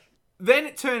 So then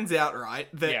it turns out, right,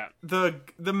 that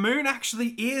the moon actually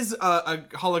is a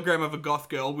hologram of a goth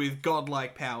girl with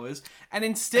godlike powers, and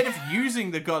instead of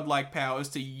using the godlike powers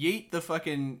to yeet the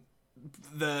fucking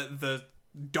the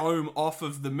dome off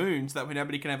of the moon so that way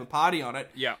nobody can have a party on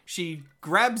it, she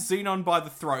grabs Zenon by the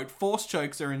throat, force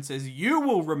chokes her, and says, "You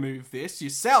will remove this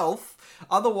yourself,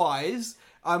 otherwise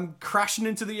I'm crashing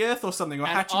into the earth or something, or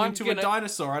hatching into a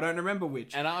dinosaur. I don't remember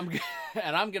which. And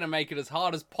I'm gonna make it as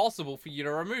hard as possible for you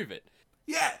to remove it.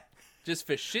 Yeah, just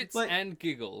for shits and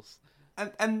giggles.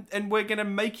 And we're gonna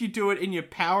make you do it in your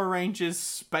Power Rangers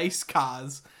space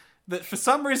cars, that for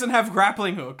some reason have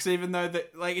grappling hooks, even though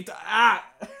that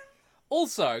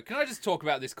Also, can I just talk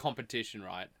about this competition,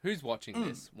 right? Who's watching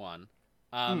this one?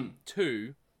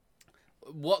 Two,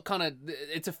 what kind of...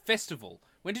 It's a festival.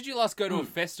 When did you last go to a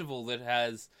festival that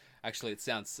has... Actually, it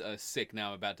sounds sick now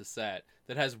I'm about to say it.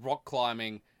 That has rock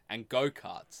climbing and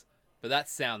go-karts. But that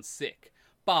sounds sick.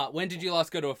 But when did you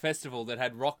last go to a festival that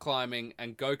had rock climbing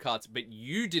and go-karts, but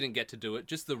you didn't get to do it?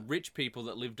 Just the rich people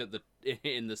that lived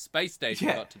in the space station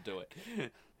got to do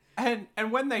it.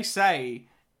 And when they say,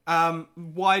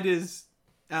 why is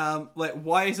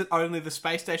it only the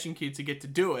space station kids who get to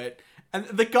do it? And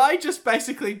the guy just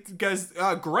basically goes,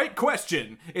 great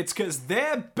question. It's because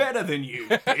they're better than you,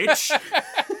 bitch.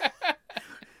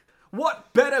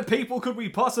 What better people could we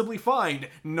possibly find?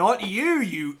 Not you,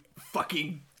 you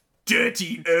fucking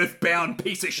dirty earthbound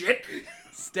piece of shit.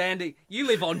 Standing, you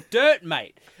live on dirt,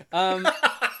 mate.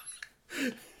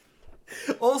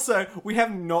 Also, we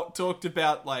have not talked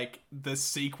about, like, the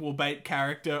sequel bait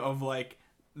character of, like,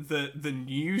 the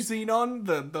new Zenon,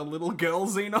 the little girl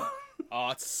Zenon.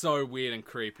 Oh, it's so weird and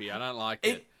creepy. I don't like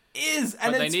it. It is,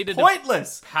 and but it's they needed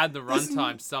pointless. To pad the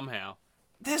runtime somehow.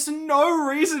 There's no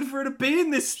reason for her to be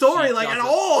in this story, She like, at doesn't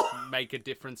all. Make a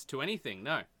difference to anything,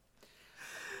 no.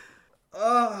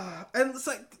 And it's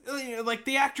like, you know, like,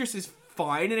 the actress is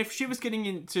fine, and if she was getting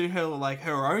into her, like,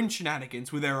 her own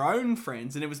shenanigans with her own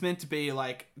friends, and it was meant to be,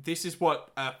 like, this is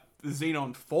what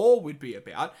Zenon 4 would be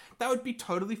about, that would be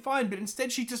totally fine, but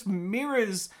instead she just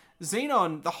mirrors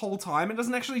Zenon the whole time and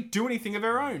doesn't actually do anything of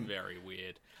her own. Very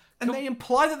weird. And they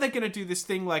imply that they're going to do this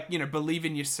thing like, you know, believe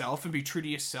in yourself and be true to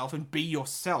yourself and be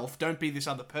yourself. Don't be this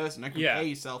other person. Don't compare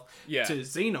yourself to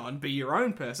Zenon. Be your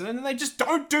own person. And then they just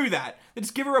don't do that. They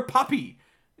just give her a puppy.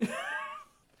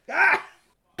 Yeah.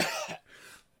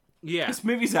 This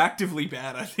movie's actively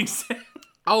bad, I think so.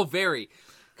 Oh, very.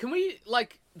 Can we,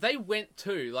 like, they went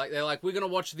to, like, they're like, we're going to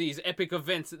watch these epic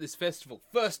events at this festival.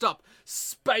 First up,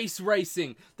 space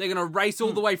racing. They're going to race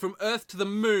all the way from Earth to the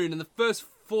moon, and the first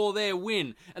 4 there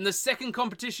win. And the second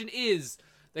competition is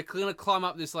they're going to climb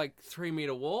up this, like,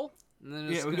 3-meter wall. And then,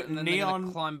 we've got they're going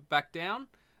to climb back down.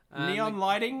 Neon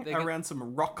lighting around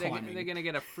some rock climbing. They're going to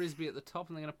get a frisbee at the top,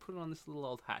 and they're going to put it on this little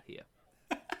old hat here.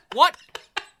 What?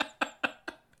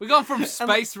 We've gone from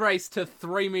space race to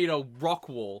 3-meter rock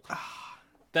wall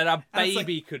that a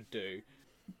baby could do.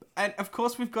 And of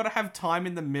course, we've got to have time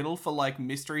in the middle for, like,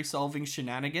 mystery solving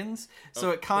shenanigans.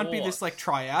 So it can't be this, like,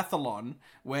 triathlon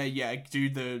where do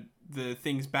the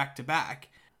things back to back.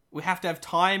 We have to have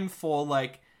time for,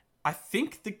 like, I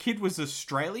think the kid was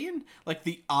Australian, like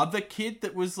the other kid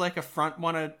that was like a front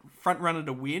runner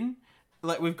to win.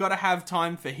 Like, we've got to have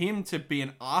time for him to be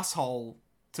an asshole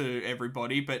to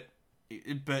everybody, but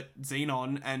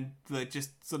Zenon, and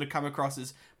just sort of come across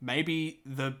as maybe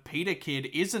the Peter kid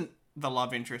isn't the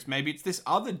love interest. Maybe it's this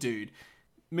other dude.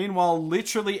 Meanwhile,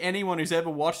 literally anyone who's ever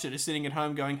watched it is sitting at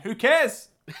home going, "Who cares?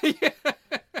 Who cares?"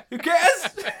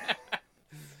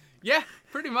 Yeah,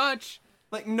 pretty much.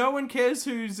 Like, no one cares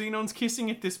who Xenon's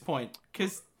kissing at this point,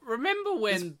 because remember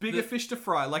when there's bigger fish to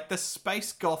fry, like the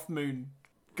space goth moon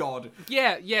god.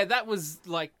 Yeah, that was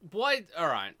like, why? All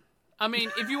right. I mean,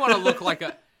 if you want to look like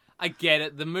I get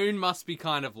it. The moon must be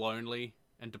kind of lonely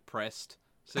and depressed,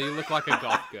 so you look like a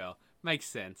goth girl. Makes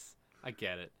sense. I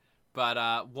get it.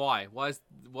 But why? Why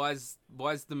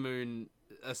is the moon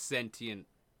a sentient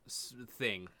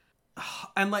thing?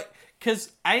 And like,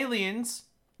 because aliens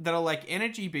that are like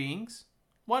energy beings,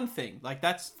 one thing, like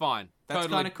that's fine. That's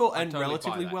totally, kind of cool and totally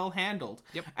relatively well handled.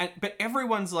 Yep. But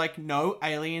everyone's like, no,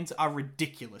 aliens are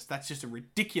ridiculous. That's just a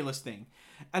ridiculous thing.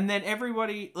 And then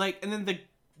everybody and then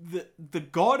the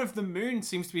god of the moon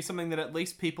seems to be something that at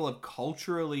least people have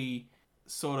culturally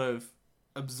sort of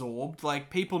absorbed. Like,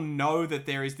 people know that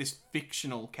there is this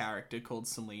fictional character called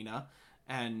Selena,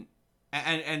 and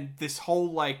this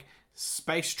whole like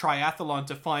space triathlon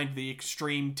to find the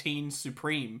extreme teen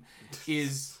supreme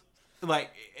is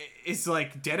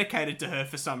dedicated to her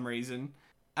for some reason.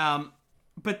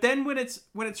 But then when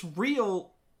it's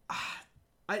real,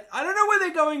 I don't know where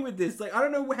they're going with this. Like, I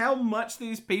don't know how much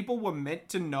these people were meant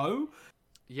to know.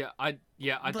 I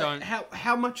don't.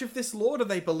 How much of this lore do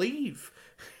they believe?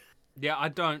 Yeah, I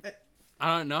don't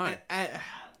know.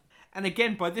 And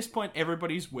again, by this point,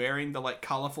 everybody's wearing the like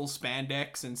colorful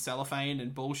spandex and cellophane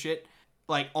and bullshit,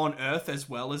 like on Earth as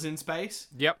well as in space.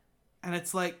 Yep. And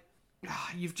it's like,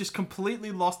 you've just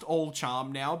completely lost all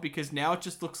charm now, because now it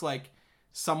just looks like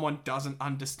someone doesn't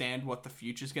understand what the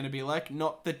future's going to be like.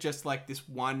 Not that just like this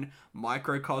one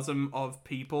microcosm of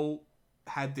people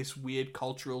had this weird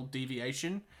cultural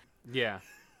deviation. Yeah.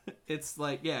 It's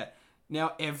like,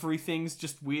 now everything's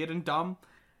just weird and dumb.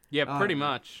 Yeah, pretty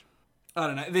much. I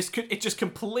don't know. It just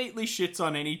completely shits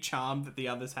on any charm that the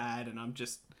others had, and I'm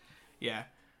just, yeah.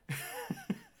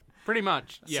 Pretty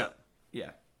much, yeah. So,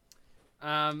 yeah.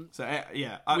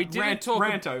 Yeah. We didn't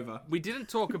rant over. We didn't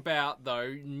talk about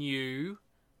though.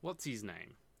 What's his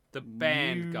name? The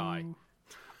band guy.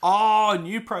 Oh,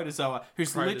 new Protozoa,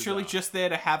 who's literally just there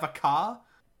to have a car.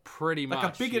 Pretty much,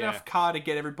 like a big enough car to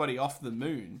get everybody off the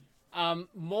moon.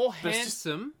 More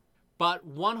handsome, but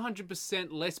 100%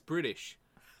 less British.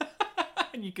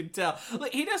 And you can tell.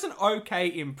 Like, he does an okay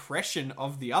impression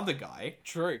of the other guy.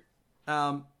 True.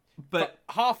 But For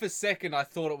half a second, I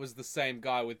thought it was the same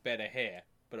guy with better hair,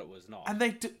 but it was not. And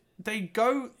they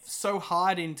go so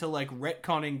hard into, like,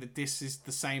 retconning that this is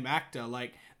the same actor.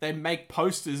 Like, they make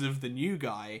posters of the new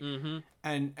guy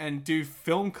and do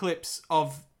film clips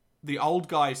of the old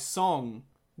guy's song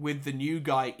with the new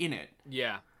guy in it.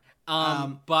 Yeah.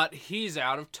 But he's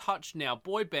out of touch now.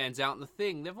 Boy bands out in the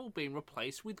thing. They've all been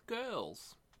replaced with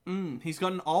girls. He's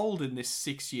gotten old in this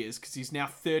 6 years because he's now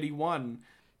 31.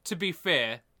 To be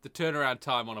fair, the turnaround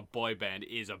time on a boy band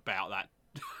is about that.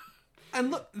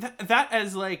 And look, that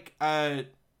as like,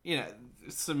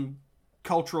 some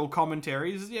cultural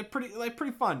commentaries, yeah,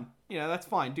 pretty fun. You know, that's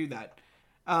fine. Do that.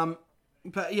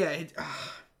 But yeah,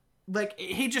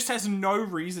 he just has no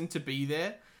reason to be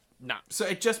there. No. So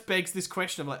it just begs this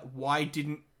question of like, why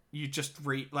didn't you just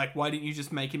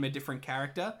make him a different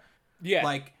character? Yeah.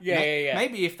 Like,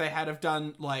 maybe if they had have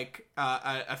done like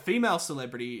a female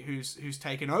celebrity who's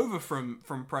taken over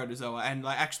from Protozoa and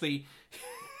like actually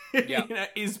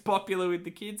is popular with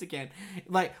the kids again,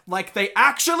 like they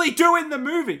actually do in the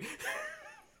movie.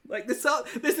 Like there's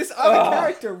this other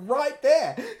character right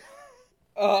there.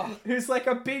 Who's like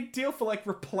a big deal for like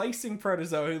replacing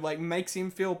Protozoa, who like makes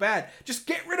him feel bad. Just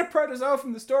get rid of Protozoa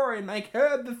from the story and make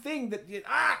her the thing that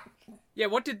Yeah,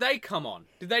 what did they come on?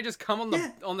 Did they just come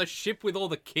on the ship with all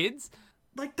the kids?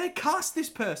 Like they cast this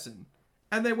person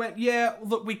and they went, yeah,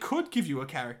 look, we could give you a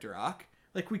character arc.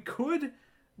 Like we could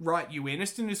write you in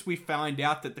as soon as we find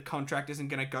out that the contract isn't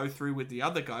going to go through with the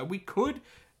other guy. We could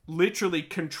literally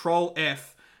Control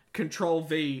F, Control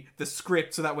V the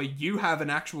script so that way you have an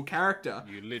actual character.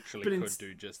 You literally could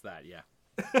do just that, yeah.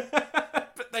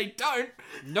 But they don't.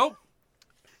 Nope.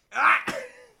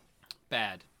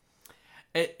 Bad.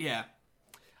 Yeah.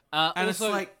 And also,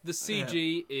 it's like the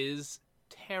CG is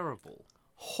terrible,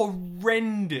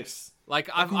 horrendous. Like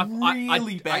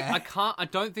really bad. I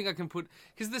don't think I can put,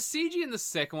 because the CG in the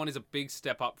second one is a big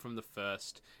step up from the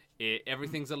first.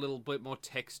 Everything's a little bit more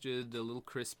textured, a little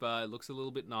crisper. It looks a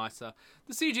little bit nicer.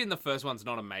 The CG in the first one's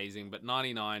not amazing, but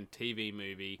 99 TV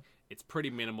movie, it's pretty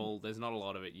minimal. There's not a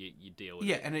lot of it. You deal with it.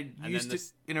 Yeah, and it used it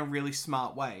in a really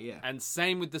smart way, yeah. And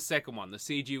same with the second one. The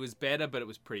CG was better, but it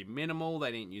was pretty minimal.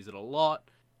 They didn't use it a lot.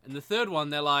 And the third one,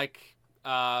 they're like,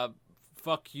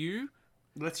 fuck you.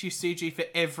 Let's use CG for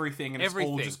everything, and it's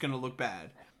all just going to look bad.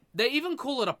 They even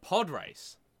call it a pod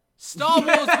race. Star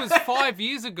Wars was 5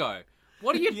 years ago.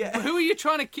 What are you? Yeah. Who are you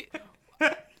trying to?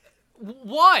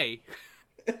 Why?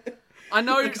 I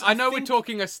know. We're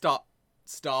talking a Star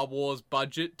Wars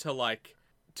budget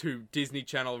to Disney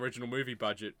Channel original movie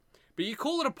budget, but you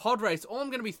call it a pod race. All I'm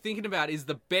going to be thinking about is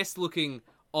the best looking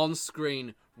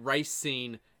on-screen race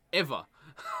scene ever.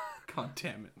 God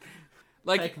damn it!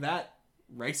 Take that.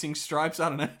 Racing stripes. I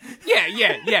don't know.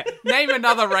 Yeah. Name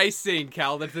another race scene,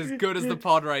 Cal, that's as good as the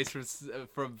pod race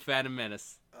from Phantom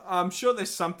Menace. I'm sure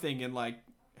there's something in, like,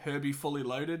 Herbie Fully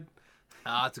Loaded.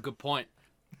 That's a good point.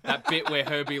 That bit where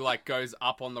Herbie, like, goes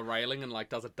up on the railing and, like,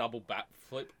 does a double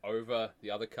backflip over the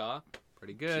other car.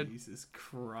 Pretty good. Jesus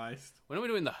Christ. When are we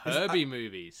doing the Herbie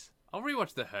movies? I'll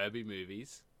rewatch the Herbie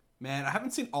movies. Man, I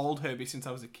haven't seen old Herbie since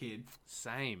I was a kid.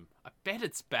 Same. I bet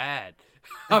it's bad.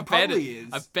 It probably is.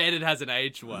 I bet it hasn't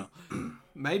aged well.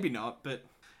 Maybe not, but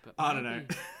I don't know.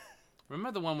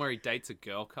 Remember the one where he dates a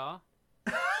girl car?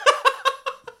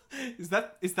 Is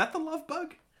that the Love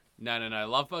Bug? No.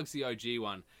 Love Bug's the OG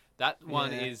one. That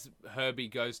one is Herbie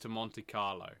Goes to Monte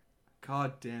Carlo.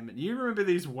 God damn it. You remember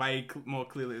these way more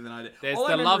clearly than I do. There's all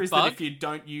the I remember Love is Bug. that if you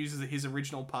don't use his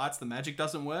original parts, the magic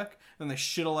doesn't work. Then they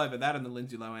shit all over that in the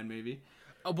Lindsay Lohan movie.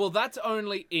 Well, that's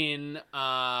only in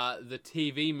the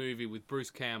TV movie with Bruce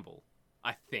Campbell,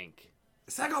 I think.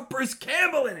 It's that got Bruce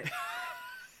Campbell in it!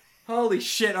 Holy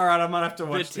shit, alright, I might have to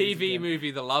watch the TV movie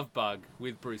The Love Bug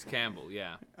with Bruce Campbell,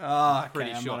 yeah. Oh, okay,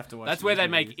 pretty sure. Have to watch that's where they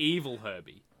make evil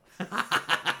Herbie.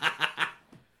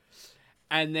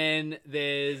 And then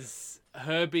there's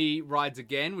Herbie Rides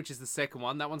Again, which is the second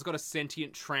one. That one's got a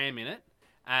sentient tram in it.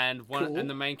 And and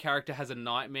the main character has a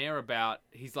nightmare about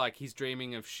he's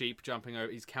dreaming of sheep jumping over.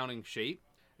 He's counting sheep,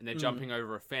 and they're jumping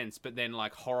over a fence, but then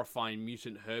like horrifying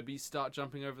mutant Herbies start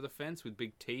jumping over the fence with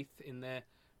big teeth in their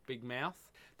big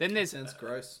mouth. Then there's sounds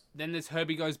gross. Then there's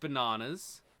Herbie Goes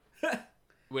Bananas,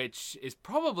 which is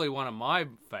probably one of my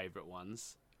favorite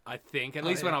ones. I think, at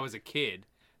least when I was a kid.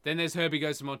 Then there's Herbie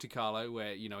Goes to Monte Carlo,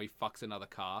 where he fucks another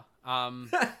car.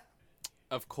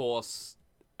 Of course,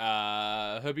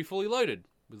 Herbie Fully Loaded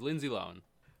with Lindsay Lohan.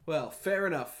 Well, fair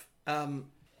enough.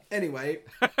 Anyway,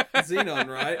 Zenon,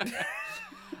 right?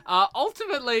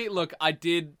 Ultimately, look, I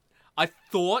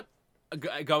thought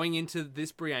going into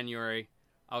this Briannuary,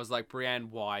 I was like, Brianne,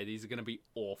 why? These are going to be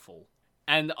awful.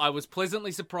 And I was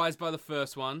pleasantly surprised by the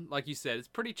first one. Like you said, it's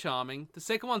pretty charming. The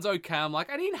second one's okay. I'm like,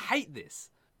 I didn't hate this.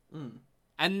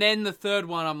 And then the third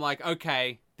one, I'm like,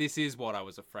 okay, this is what I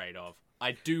was afraid of.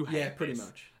 I do hate this. Yeah, pretty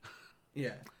much.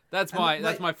 Yeah. That's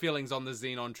my feelings on the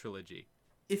Zenon trilogy.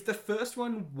 If the first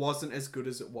one wasn't as good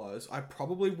as it was, I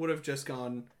probably would have just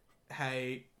gone,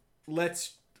 hey,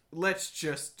 let's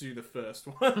just do the first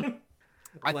one.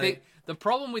 I think the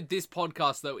problem with this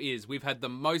podcast, though, is we've had the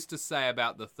most to say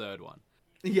about the third one.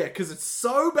 Yeah, because it's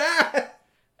so bad.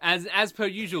 As per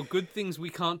usual, good things we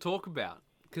can't talk about.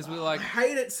 Because we're like... I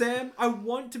hate it, Sam. I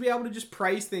want to be able to just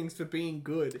praise things for being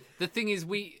good. The thing is,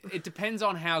 it depends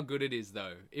on how good it is,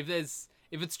 though. If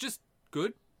it's just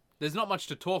good, there's not much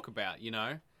to talk about,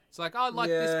 It's like, oh, I like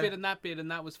this bit,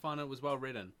 and that was fun, and it was well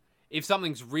written. If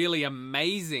something's really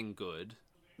amazing good,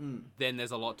 then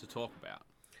there's a lot to talk about.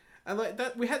 And like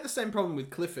that, we had the same problem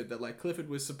with Clifford, that like Clifford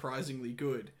was surprisingly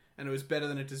good, and it was better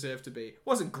than it deserved to be. It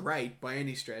wasn't great by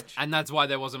any stretch. And that's why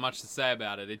there wasn't much to say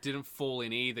about it. It didn't fall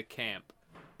in either camp.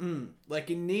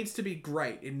 Like, it needs to be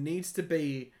great. It needs to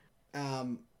be,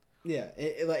 it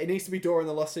needs to be Dora and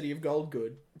the Lost City of Gold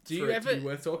good. Do you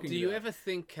ever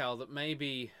think, Cal, that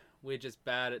maybe we're just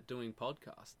bad at doing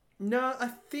podcasts? No, I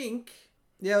think...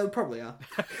 Yeah, we probably are.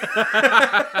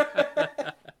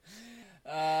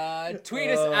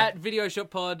 Tweet us at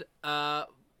VideoShopPod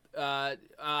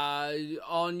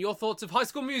on your thoughts of High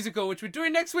School Musical, which we're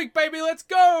doing next week, baby. Let's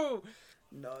go!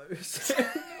 No.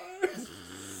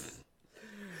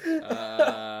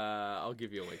 I'll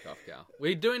give you a week off, Cal.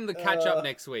 We're doing the catch-up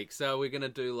next week, so we're going to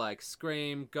do, like,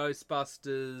 Scream,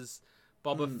 Ghostbusters,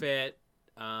 Boba Fett,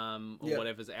 or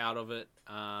whatever's out of it.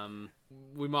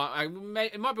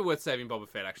 It might be worth saving Boba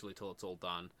Fett, actually, till it's all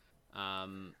done.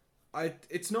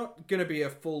 It's not going to be a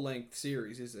full-length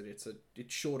series, is it? It's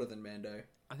shorter than Mando.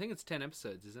 I think it's 10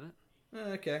 episodes, isn't it?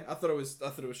 Okay. I thought it was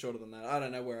shorter than that. I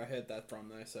don't know where I heard that from,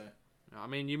 though, so... I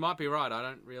mean, you might be right. I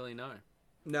don't really know.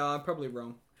 No, I'm probably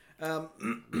wrong.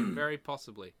 Very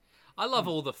possibly. I love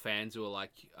all the fans who are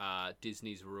like,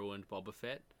 Disney's ruined Boba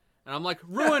Fett. And I'm like,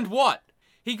 ruined what?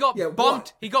 He got bumped.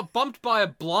 What? He got bumped by a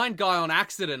blind guy on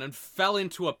accident and fell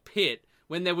into a pit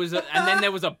when there was and then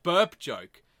there was a burp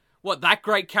joke. What, that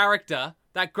great character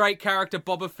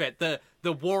Boba Fett, the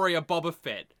warrior Boba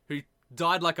Fett, who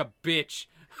died like a bitch.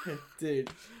 Dude,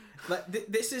 like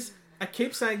this is... I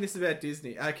keep saying this about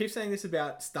Disney. I keep saying this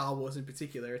about Star Wars in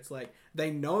particular. It's like,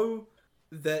 they know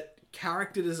that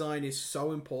character design is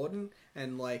so important,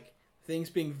 and like things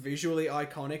being visually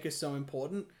iconic is so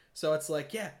important. So it's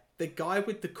like, yeah, the guy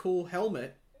with the cool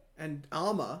helmet and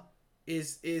armor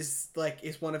is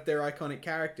one of their iconic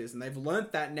characters, and they've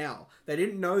learnt that now. They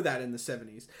didn't know that in the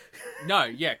 70s. No,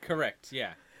 yeah, correct,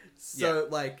 yeah. So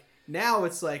like now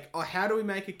it's like, oh, how do we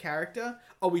make a character?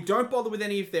 Oh, we don't bother with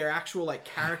any of their actual like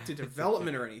character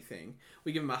development or anything.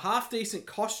 We give them a half decent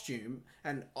costume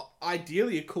and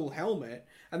ideally a cool helmet,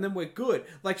 and then we're good.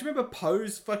 Like, do you remember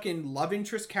Poe's fucking love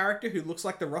interest character who looks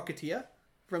like the Rocketeer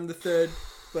from the third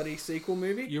bloody sequel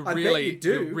movie? You're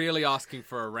really asking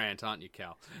for a rant, aren't you,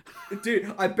 Cal?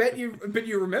 Dude, but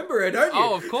you remember it, don't you?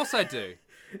 Oh, of course I do.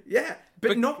 Yeah,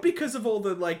 but not because of all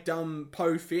the like dumb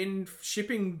Poe Finn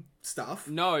shipping stuff.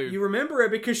 No. You remember her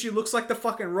because she looks like the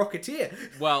fucking Rocketeer.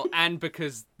 Well, and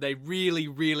because they really,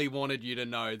 really wanted you to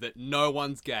know that no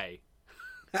one's gay.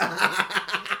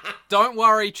 Don't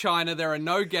worry, China, there are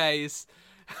no gays.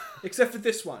 Except for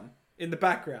this one, in the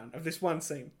background of this one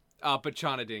scene. But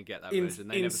China didn't get that version.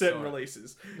 They in never certain saw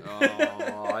releases.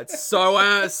 Oh, it's so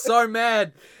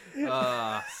mad.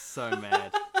 So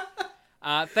mad.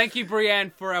 Thank you,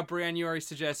 Brianne, for our Briannuary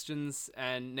suggestions.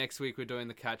 And next week we're doing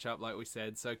the catch up, like we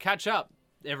said. So catch up,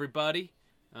 everybody.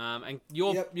 And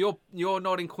you're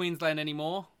not in Queensland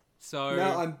anymore. So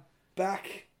no, I'm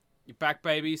back. You're back,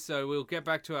 baby. So we'll get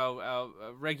back to our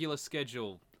regular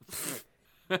schedule.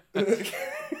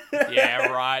 Yeah,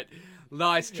 right.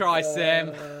 Nice try,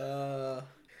 Sam.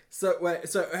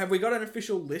 So have we got an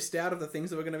official list out of the things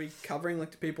that we're going to be covering?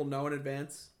 Like, do people know in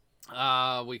advance?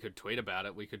 We could tweet about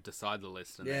it. We could decide the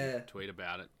list and then tweet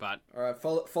about it. But all right,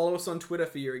 follow us on Twitter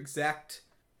for your exact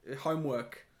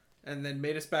homework, and then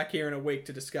meet us back here in a week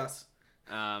to discuss.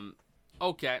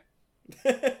 Okay.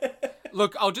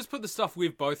 Look, I'll just put the stuff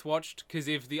we've both watched, because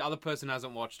if the other person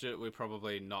hasn't watched it, we're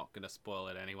probably not going to spoil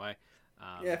it anyway.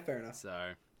 Yeah, fair enough.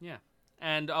 So, yeah.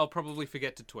 And I'll probably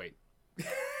forget to tweet.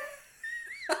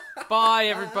 Bye,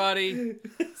 everybody.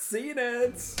 See you,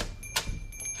 nerds.